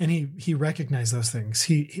 And he recognized those things.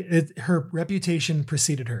 Her reputation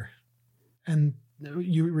preceded her, and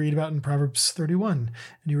you read about in Proverbs 31,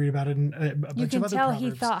 and you read about it in a bunch of other Proverbs. You can tell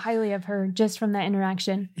he thought highly of her just from that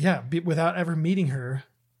interaction. Yeah, without ever meeting her,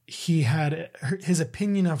 he had his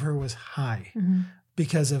opinion of her was high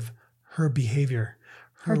because of her behavior,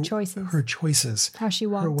 her choices, how she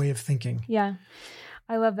walked, her way of thinking. Yeah,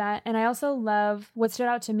 I love that. And I also love what stood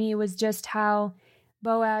out to me was just how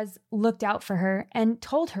Boaz looked out for her and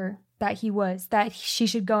told her that she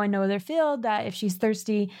should go and know their field, that if she's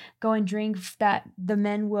thirsty, go and drink, that the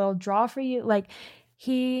men will draw for you. Like,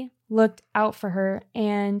 he looked out for her,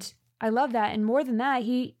 and I love that. And more than that,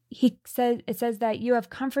 he it says that you have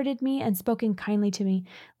comforted me and spoken kindly to me.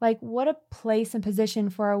 Like, what a place and position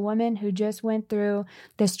for a woman who just went through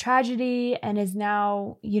this tragedy and is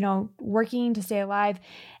now, working to stay alive.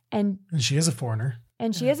 And she is a foreigner.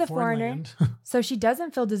 And she is a foreigner. So she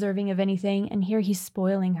doesn't feel deserving of anything. And here he's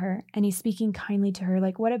spoiling her and he's speaking kindly to her.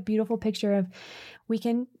 Like, what a beautiful picture of, we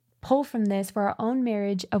can pull from this for our own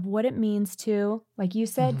marriage of what it means to, like you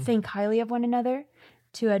said, think highly of one another,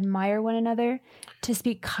 to admire one another, to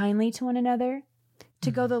speak kindly to one another,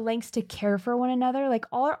 to go the lengths to care for one another. Like,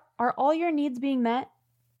 are all your needs being met?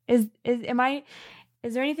 Is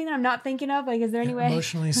there anything that I'm not thinking of? Like, is there any way?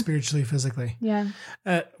 Emotionally, spiritually, physically. Yeah.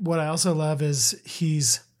 What I also love is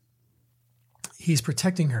he's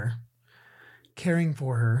protecting her, caring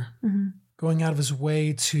for her, going out of his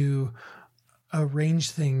way to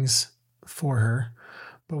arrange things for her.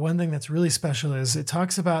 But one thing that's really special is it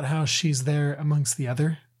talks about how she's there amongst the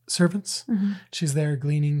other servants. She's there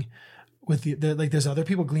gleaning with like there's other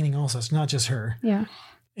people gleaning also. It's not just her. Yeah.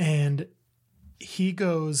 And he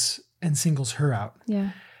goes and singles her out.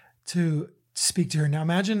 Yeah. To speak to her. Now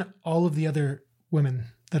imagine all of the other women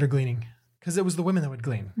that are gleaning, because it was the women that would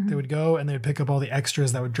glean. They would go and they would pick up all the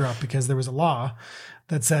extras that would drop, because there was a law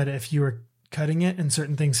that said if you were cutting it and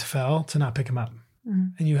certain things fell, to not pick them up.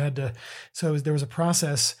 And you had to, so there was a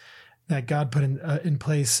process that God put in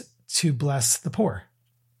place to bless the poor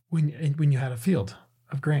when you had a field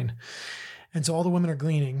of grain. And so all the women are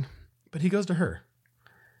gleaning, but he goes to her.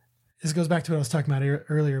 This goes back to what I was talking about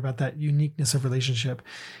earlier about that uniqueness of relationship.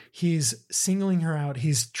 He's singling her out.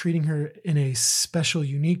 He's treating her in a special,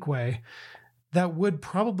 unique way that would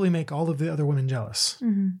probably make all of the other women jealous.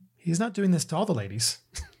 He's not doing this to all the ladies,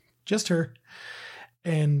 just her.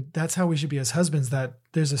 And that's how we should be as husbands, that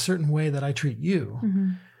there's a certain way that I treat you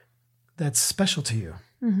that's special to you.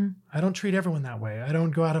 I don't treat everyone that way. I don't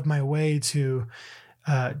go out of my way to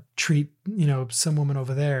treat, some woman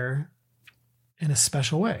over there in a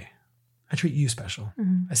special way. I treat you special.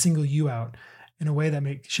 I single you out in a way that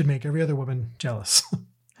should make every other woman jealous.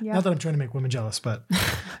 Yeah. Not that I'm trying to make women jealous, but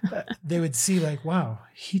they would see like, wow,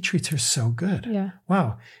 he treats her so good. Yeah.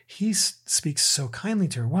 Wow, he speaks so kindly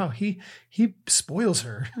to her. Wow, he spoils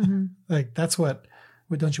her. Like, that's what,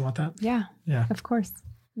 don't you want that? Yeah. Yeah. Of course.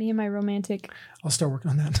 Me and my romantic. I'll start working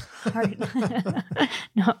on that. Heart.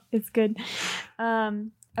 No, it's good.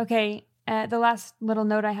 Okay. The last little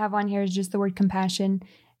note I have on here is just the word compassion.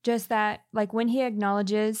 Just that, like, when he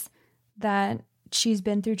acknowledges that she's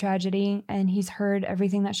been through tragedy and he's heard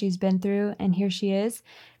everything that she's been through, and here she is,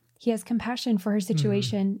 he has compassion for her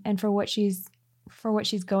situation and for what she's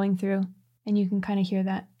going through. And you can kind of hear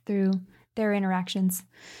that through their interactions.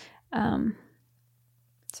 So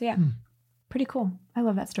yeah, pretty cool. I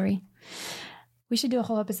love that story. We should do a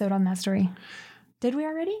whole episode on that story. Did we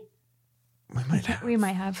already? We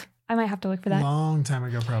might have. I might have to look for that. Long time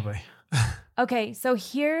ago, probably. Okay, so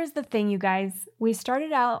here's the thing, you guys. We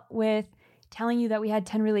started out with telling you that we had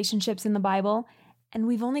 10 relationships in the Bible, and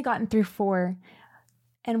we've only gotten through 4.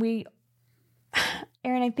 And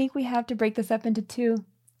Aaron, I think we have to break this up into 2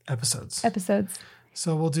 episodes.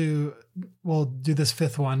 So we'll do this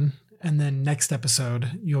 5th one, and then next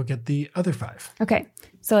episode you'll get the other 5. Okay,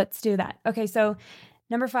 so let's do that. Okay, so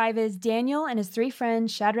number 5 is Daniel and his 3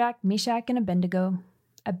 friends, Shadrach, Meshach, and Abednego.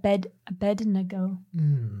 Abednego.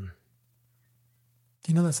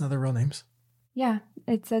 Do you know that's not their real names? Yeah,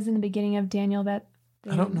 it says in the beginning of Daniel that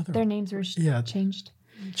I don't know their names were changed.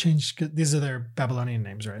 These are their Babylonian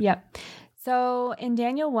names, right? Yep. So in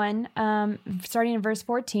Daniel 1, starting in verse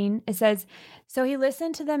 14, it says, so he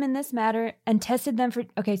listened to them in this matter and tested them for...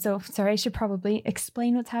 Okay, so sorry, I should probably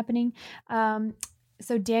explain what's happening.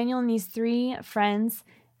 So Daniel and these 3 friends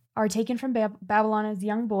are taken from Babylon as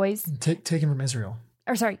young boys. Taken from Israel.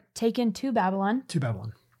 Taken to Babylon.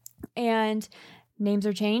 And names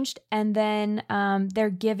are changed. And then they're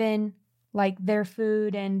given like their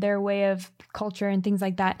food and their way of culture and things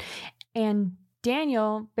like that. And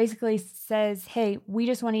Daniel basically says, hey, we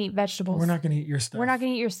just want to eat vegetables. We're not going to eat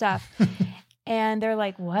your stuff. And they're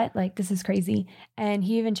like, what? Like, this is crazy. And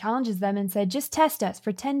he even challenges them and said, just test us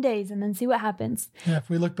for 10 days and then see what happens. Yeah, if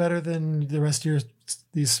we look better than the rest of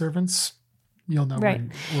these servants, you'll know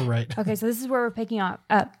we're right. Okay, so this is where we're picking up.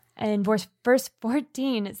 And verse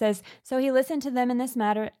 14, it says, so he listened to them in this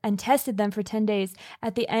matter and tested them for 10 days.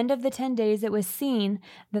 At the end of the 10 days, it was seen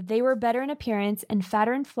that they were better in appearance and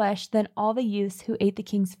fatter in flesh than all the youths who ate the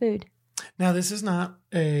king's food. Now, this is not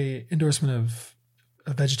an endorsement of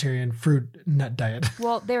a vegetarian fruit nut diet.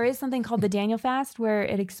 Well, there is something called the Daniel fast where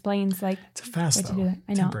it explains like... It's a fast, though. To do that.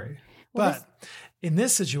 I know. Temporary. Well, but in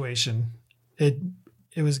this situation, it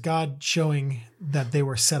was God showing that they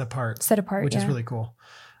were set apart. Which is really cool.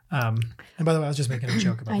 And by the way, I was just making a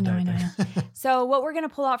joke about I know. thing. So what we're going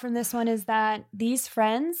to pull out from this one is that these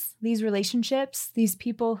friends, these relationships, these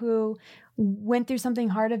people who went through something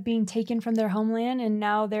hard of being taken from their homeland and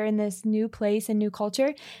now they're in this new place and new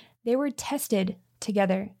culture, they were tested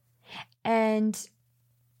together. And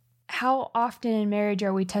how often in marriage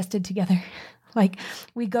are we tested together? Like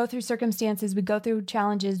we go through circumstances, we go through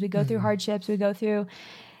challenges, we go through hardships, we go through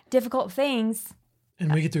difficult things.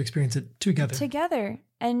 And we get to experience it together.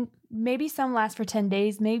 And maybe some last for 10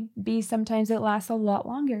 days. Maybe sometimes it lasts a lot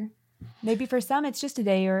longer. Maybe for some it's just a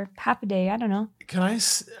day or half a day. I don't know.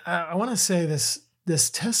 I want to say this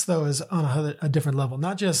test though is on a different level.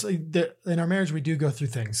 Not just in our marriage, we do go through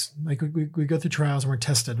things. Like we go through trials and we're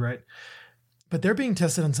tested, right? But they're being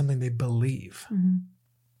tested on something they believe. Mm-hmm.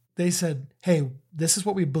 They said, hey, this is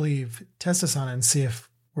what we believe. Test us on it and see if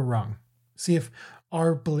we're wrong. See if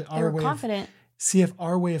our way confident. See if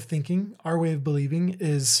our way of thinking, our way of believing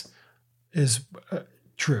is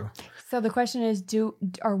true. So the question is,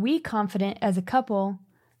 are we confident as a couple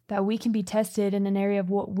that we can be tested in an area of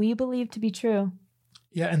what we believe to be true?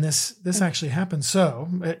 Yeah, and this actually happens. So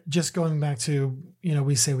just going back to,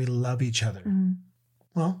 we say we love each other. Mm-hmm.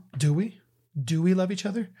 Well, do we? Do we love each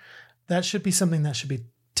other? That should be something that should be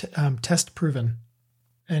test proven.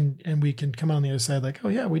 And we can come out on the other side like, oh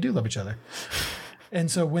yeah, we do love each other. And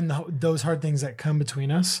so when those hard things that come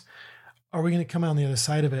between us, are we going to come out on the other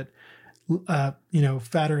side of it,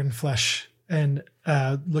 fatter in flesh and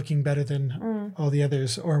looking better than all the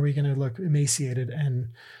others? Or are we going to look emaciated and,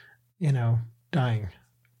 dying?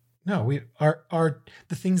 No, we are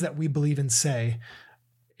the things that we believe and say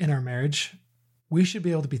in our marriage, we should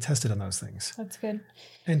be able to be tested on those things. That's good.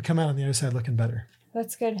 And come out on the other side looking better.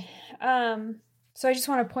 That's good. So I just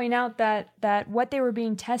want to point out that what they were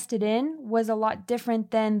being tested in was a lot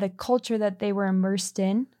different than the culture that they were immersed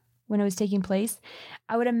in when it was taking place.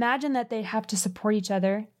 I would imagine that they'd have to support each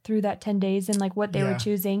other through that 10 days and like what they were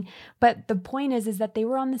choosing. But the point is that they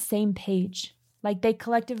were on the same page. Like they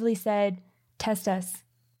collectively said, test us,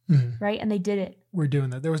 right? And they did it. We're doing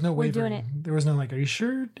that. There was no wavering. We're doing it. There was no like, are you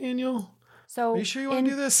sure, Daniel? So are you sure you want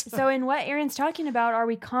to do this? So in what Aaron's talking about, are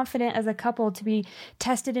we confident as a couple to be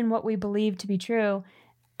tested in what we believe to be true?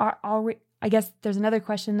 Are we, I guess there's another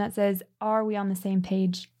question that says, are we on the same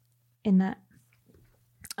page in that?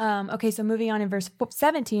 Okay, so moving on in verse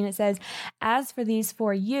 17, it says, as for these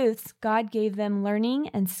 4 youths, God gave them learning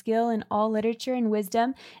and skill in all literature and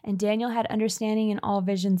wisdom, and Daniel had understanding in all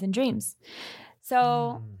visions and dreams.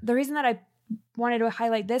 So the reason that I wanted to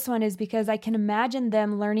highlight this one is because I can imagine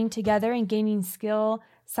them learning together and gaining skill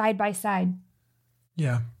side by side.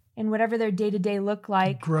 Yeah. And whatever their day-to-day looked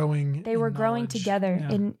like. They were growing together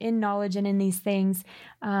in knowledge and in these things,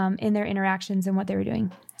 in their interactions and what they were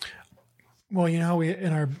doing. Well, how we,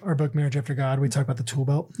 in our book, Marriage After God, we talk about the tool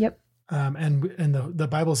belt. Yep. And the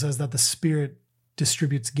Bible says that the Spirit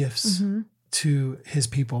distributes gifts to his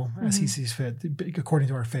people as he sees fit, according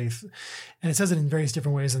to our faith. And it says it in various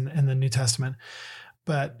different ways in the New Testament.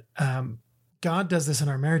 But God does this in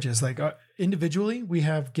our marriages. Like individually, we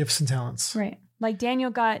have gifts and talents. Right. Like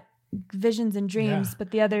Daniel got visions and dreams,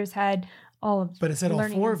 but the others had all of. But it said all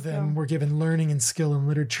 4 of them were given learning and skill and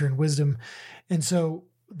literature and wisdom. And so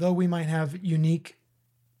though we might have unique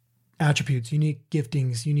attributes, unique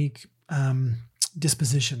giftings, unique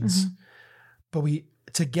dispositions, but we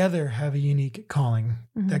together have a unique calling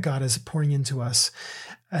that God is pouring into us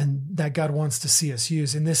and that God wants to see us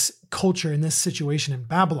use in this culture, in this situation in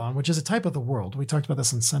Babylon, which is a type of the world. We talked about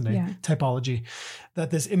this on Sunday, typology,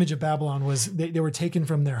 that this image of Babylon was, they were taken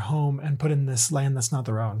from their home and put in this land that's not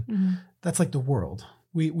their own. That's like the world.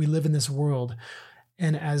 We live in this world.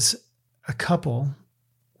 And as a couple,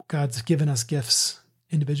 God's given us gifts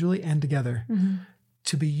individually and together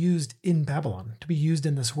to be used in Babylon, to be used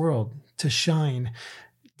in this world, to shine.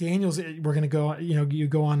 Daniel's, we're going to go, you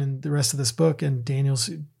go on in the rest of this book and Daniel's,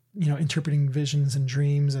 interpreting visions and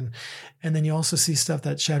dreams. And then you also see stuff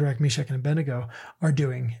that Shadrach, Meshach, and Abednego are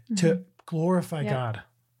doing to glorify God,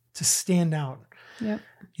 to stand out.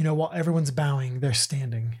 While everyone's bowing, they're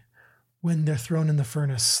standing. When they're thrown in the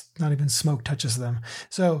furnace, not even smoke touches them.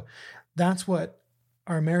 So that's what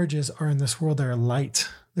our marriages are in this world. They're a light.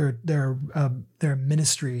 They're a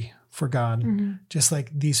ministry for God. Just like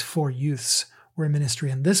these 4 youths were a ministry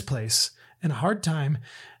in this place, in a hard time,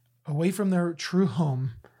 away from their true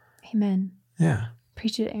home. Amen. Yeah.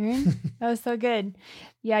 Preach it, Aaron. That was so good.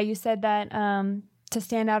 Yeah, you said that to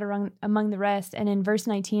stand out among the rest. And in verse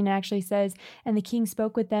 19, it actually says, and the king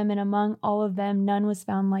spoke with them, and among all of them, none was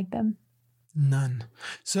found like them. None.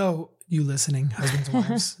 So You listening, husbands and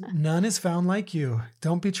wives, none is found like you.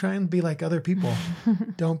 Don't be trying to be like other people.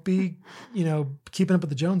 Don't be, keeping up with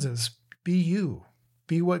the Joneses. Be you.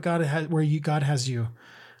 Be what God has, God has you.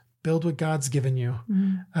 Build what God's given you.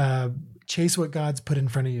 Chase what God's put in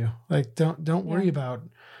front of you. Like, don't worry about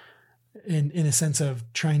in a sense of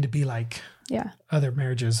trying to be like other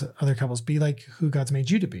marriages, other couples. Be like who God's made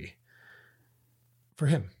you to be for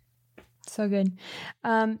him. So good.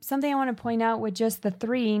 Something I want to point out with just the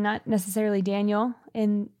three, not necessarily Daniel,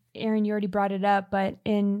 and Aaron, you already brought it up, but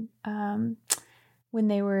in when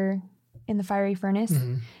they were in the fiery furnace,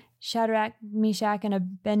 Shadrach, Meshach, and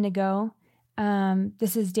Abednego,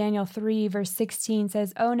 this is Daniel 3, verse 16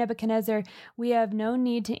 says, "O Nebuchadnezzar, we have no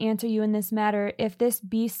need to answer you in this matter. If this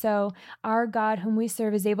be so, our God whom we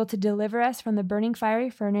serve is able to deliver us from the burning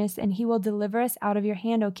fiery furnace, and he will deliver us out of your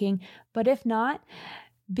hand, O king. But if not,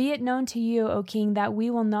 be it known to you, O king, that we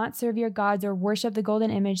will not serve your gods or worship the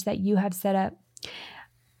golden image that you have set up."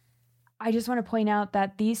 I just want to point out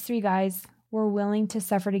that these three guys were willing to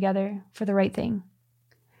suffer together for the right thing.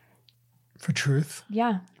 For truth.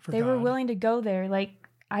 Yeah. They were willing to go there. Like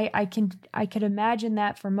I could imagine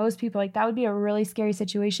that for most people, like that would be a really scary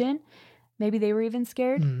situation. Maybe they were even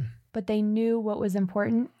scared, but they knew what was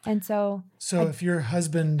important. And so if your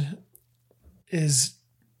husband is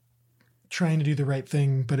trying to do the right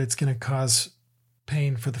thing, but it's going to cause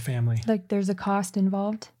pain for the family. Like there's a cost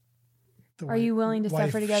involved. Are you willing to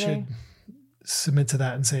suffer together? Submit to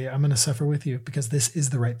that and say, I'm going to suffer with you because this is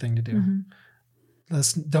the right thing to do.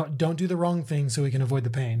 Let's don't do the wrong thing so we can avoid the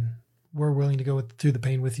pain. We're willing to go through the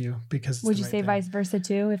pain with you because it's Would the you right say thing. Vice versa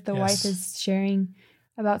too? If the wife is sharing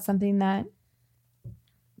about something that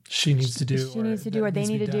she needs to do, or they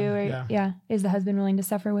need to do, or is the husband willing to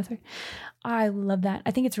suffer with her? I love that.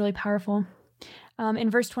 I think it's really powerful. In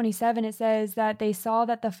verse 27, it says that they saw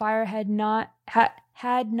that the fire had not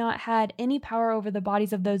had any power over the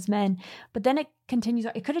bodies of those men. But then it continues.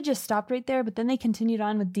 It could have just stopped right there, but then they continued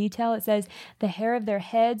on with detail. It says the hair of their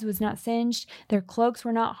heads was not singed, their cloaks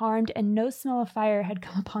were not harmed, and no smell of fire had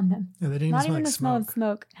come upon them. Yeah, they didn't not smell even like the smell of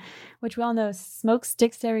smoke, which we all know smoke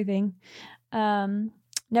sticks to everything.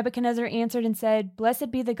 Nebuchadnezzar answered and said, "Blessed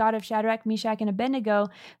be the God of Shadrach, Meshach, and Abednego,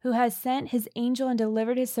 who has sent his angel and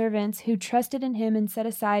delivered his servants, who trusted in him and set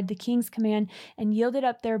aside the king's command and yielded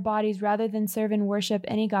up their bodies rather than serve and worship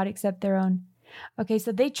any god except their own." Okay,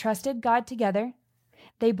 so they trusted God together.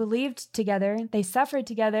 They believed together. They suffered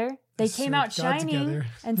together. They came out shining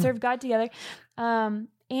and served God together. And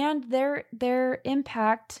their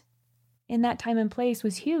impact in that time and place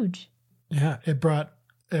was huge. Yeah, it brought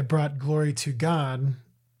glory to God.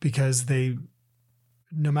 Because they,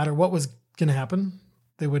 no matter what was going to happen,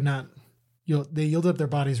 they would not. They yielded up their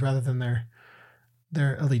bodies rather than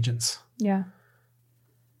their allegiance. Yeah,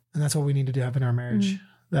 and that's what we need to have in our marriage.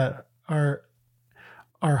 That our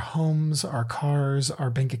homes, our cars, our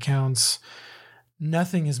bank accounts,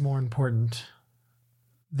 nothing is more important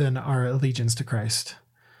than our allegiance to Christ.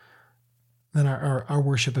 Than our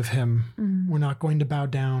worship of him. We're not going to bow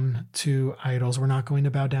down to idols. We're not going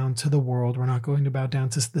to bow down to the world. We're not going to bow down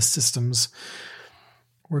to the systems.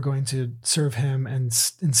 We're going to serve him and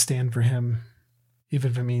stand for him,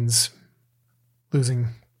 even if it means losing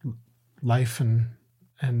life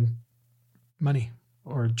and money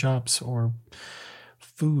or jobs or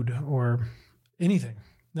food or anything.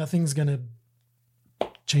 Nothing's going to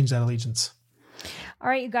change that allegiance. All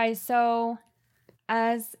right, you guys. So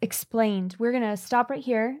as explained, we're going to stop right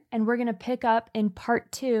here and we're going to pick up in part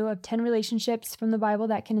 2 of 10 relationships from the Bible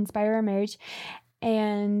that can inspire our marriage.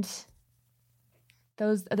 And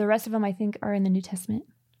the rest of them, I think, are in the New Testament.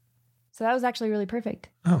 So that was actually really perfect.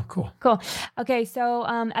 Oh, cool. Cool. Okay. So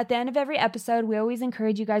at the end of every episode, we always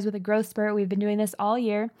encourage you guys with a growth spurt. We've been doing this all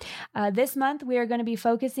year. This month, we are going to be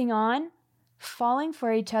focusing on falling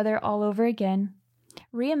for each other all over again.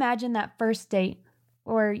 Reimagine that first date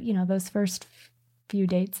or, those first few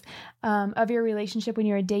dates of your relationship when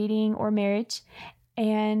you were dating or marriage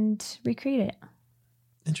and recreate it.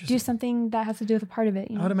 Interesting. Do something that has to do with a part of it.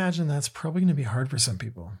 I would imagine that's probably going to be hard for some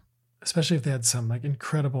people, especially if they had some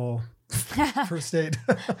incredible first date.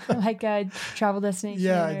 Like a travel destination.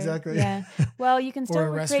 Yeah, exactly. Yeah. Well, you can still or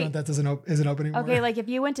a restaurant that isn't open anymore. Okay, like if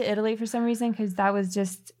you went to Italy for some reason, because that was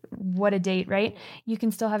just what a date, right? You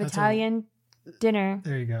can still have Italian dinner.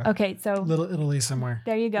 There you go. Okay, so Little Italy somewhere.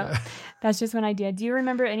 There you go. Yeah. That's just one idea. Do you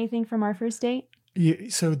remember anything from our first date?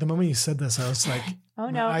 So the moment you said this, I was like, oh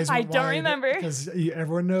no, I don't remember. Because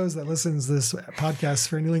everyone knows that listens to this podcast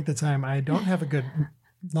for any length of time. I don't have a good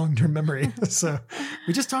long-term memory. So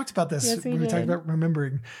we just talked about this. Yes, we talked about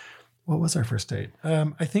remembering. What was our first date?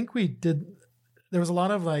 I think we did. There was a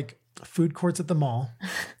lot of food courts at the mall.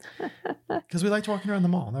 Because we liked walking around the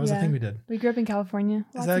mall. That was the thing we did. We grew up in California.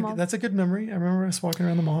 That's a good memory. I remember us walking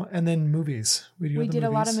around the mall. And then movies. We did a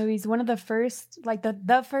lot of movies. One of the first, like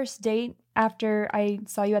the first date after I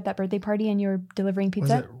saw you at that birthday party and you were delivering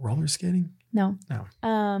pizza. Was it roller skating? No.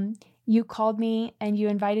 You called me and you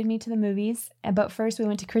invited me to the movies. But first we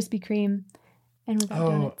went to Krispy Kreme and we got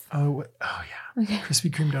donuts. Oh, yeah. Okay. Krispy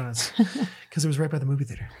Kreme donuts. Because it was right by the movie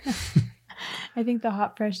theater. I think the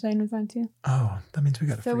hot fresh sign was on too. Oh, that means we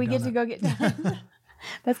got a free donut. So we get to go get done.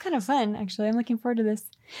 That's kind of fun, actually. I'm looking forward to this.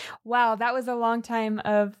 Wow, that was a long time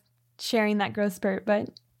of sharing that growth spurt, but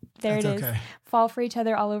there That's it is. Okay. Fall for each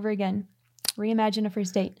other all over again. Reimagine a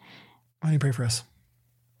first date. Why don't you pray for us?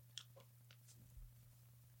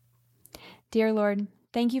 Dear Lord,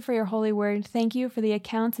 thank you for your holy word. Thank you for the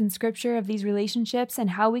accounts in scripture of these relationships and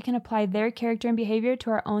how we can apply their character and behavior to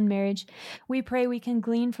our own marriage. We pray we can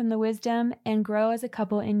glean from the wisdom and grow as a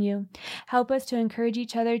couple in you. Help us to encourage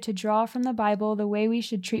each other to draw from the Bible the way we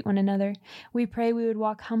should treat one another. We pray we would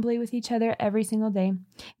walk humbly with each other every single day.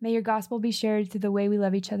 May your gospel be shared through the way we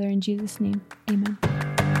love each other. In Jesus' name, amen.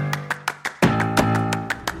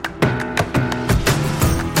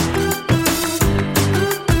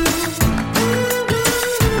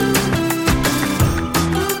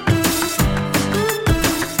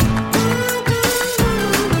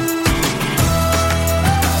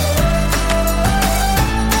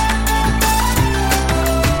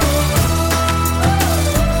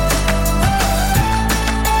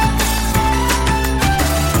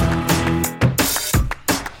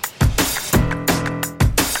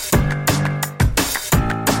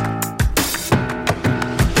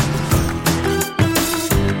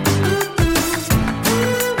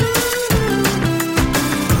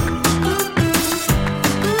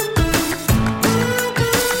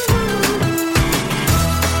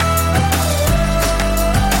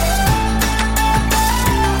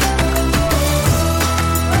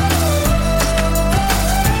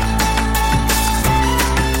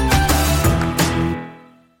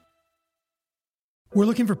 We're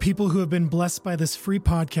looking for people who have been blessed by this free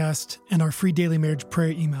podcast and our free daily marriage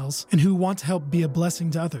prayer emails and who want to help be a blessing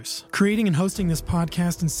to others. Creating and hosting this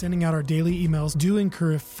podcast and sending out our daily emails do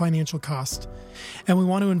incur a financial cost. And we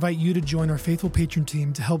want to invite you to join our faithful patron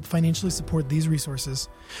team to help financially support these resources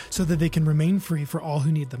so that they can remain free for all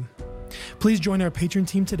who need them. Please join our patron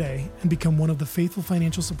team today and become one of the faithful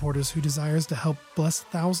financial supporters who desires to help bless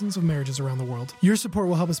thousands of marriages around the world. Your support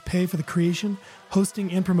will help us pay for the creation,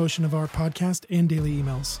 hosting, and promotion of our podcast and daily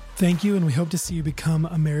emails. Thank you, and we hope to see you become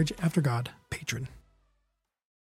a Marriage After God patron.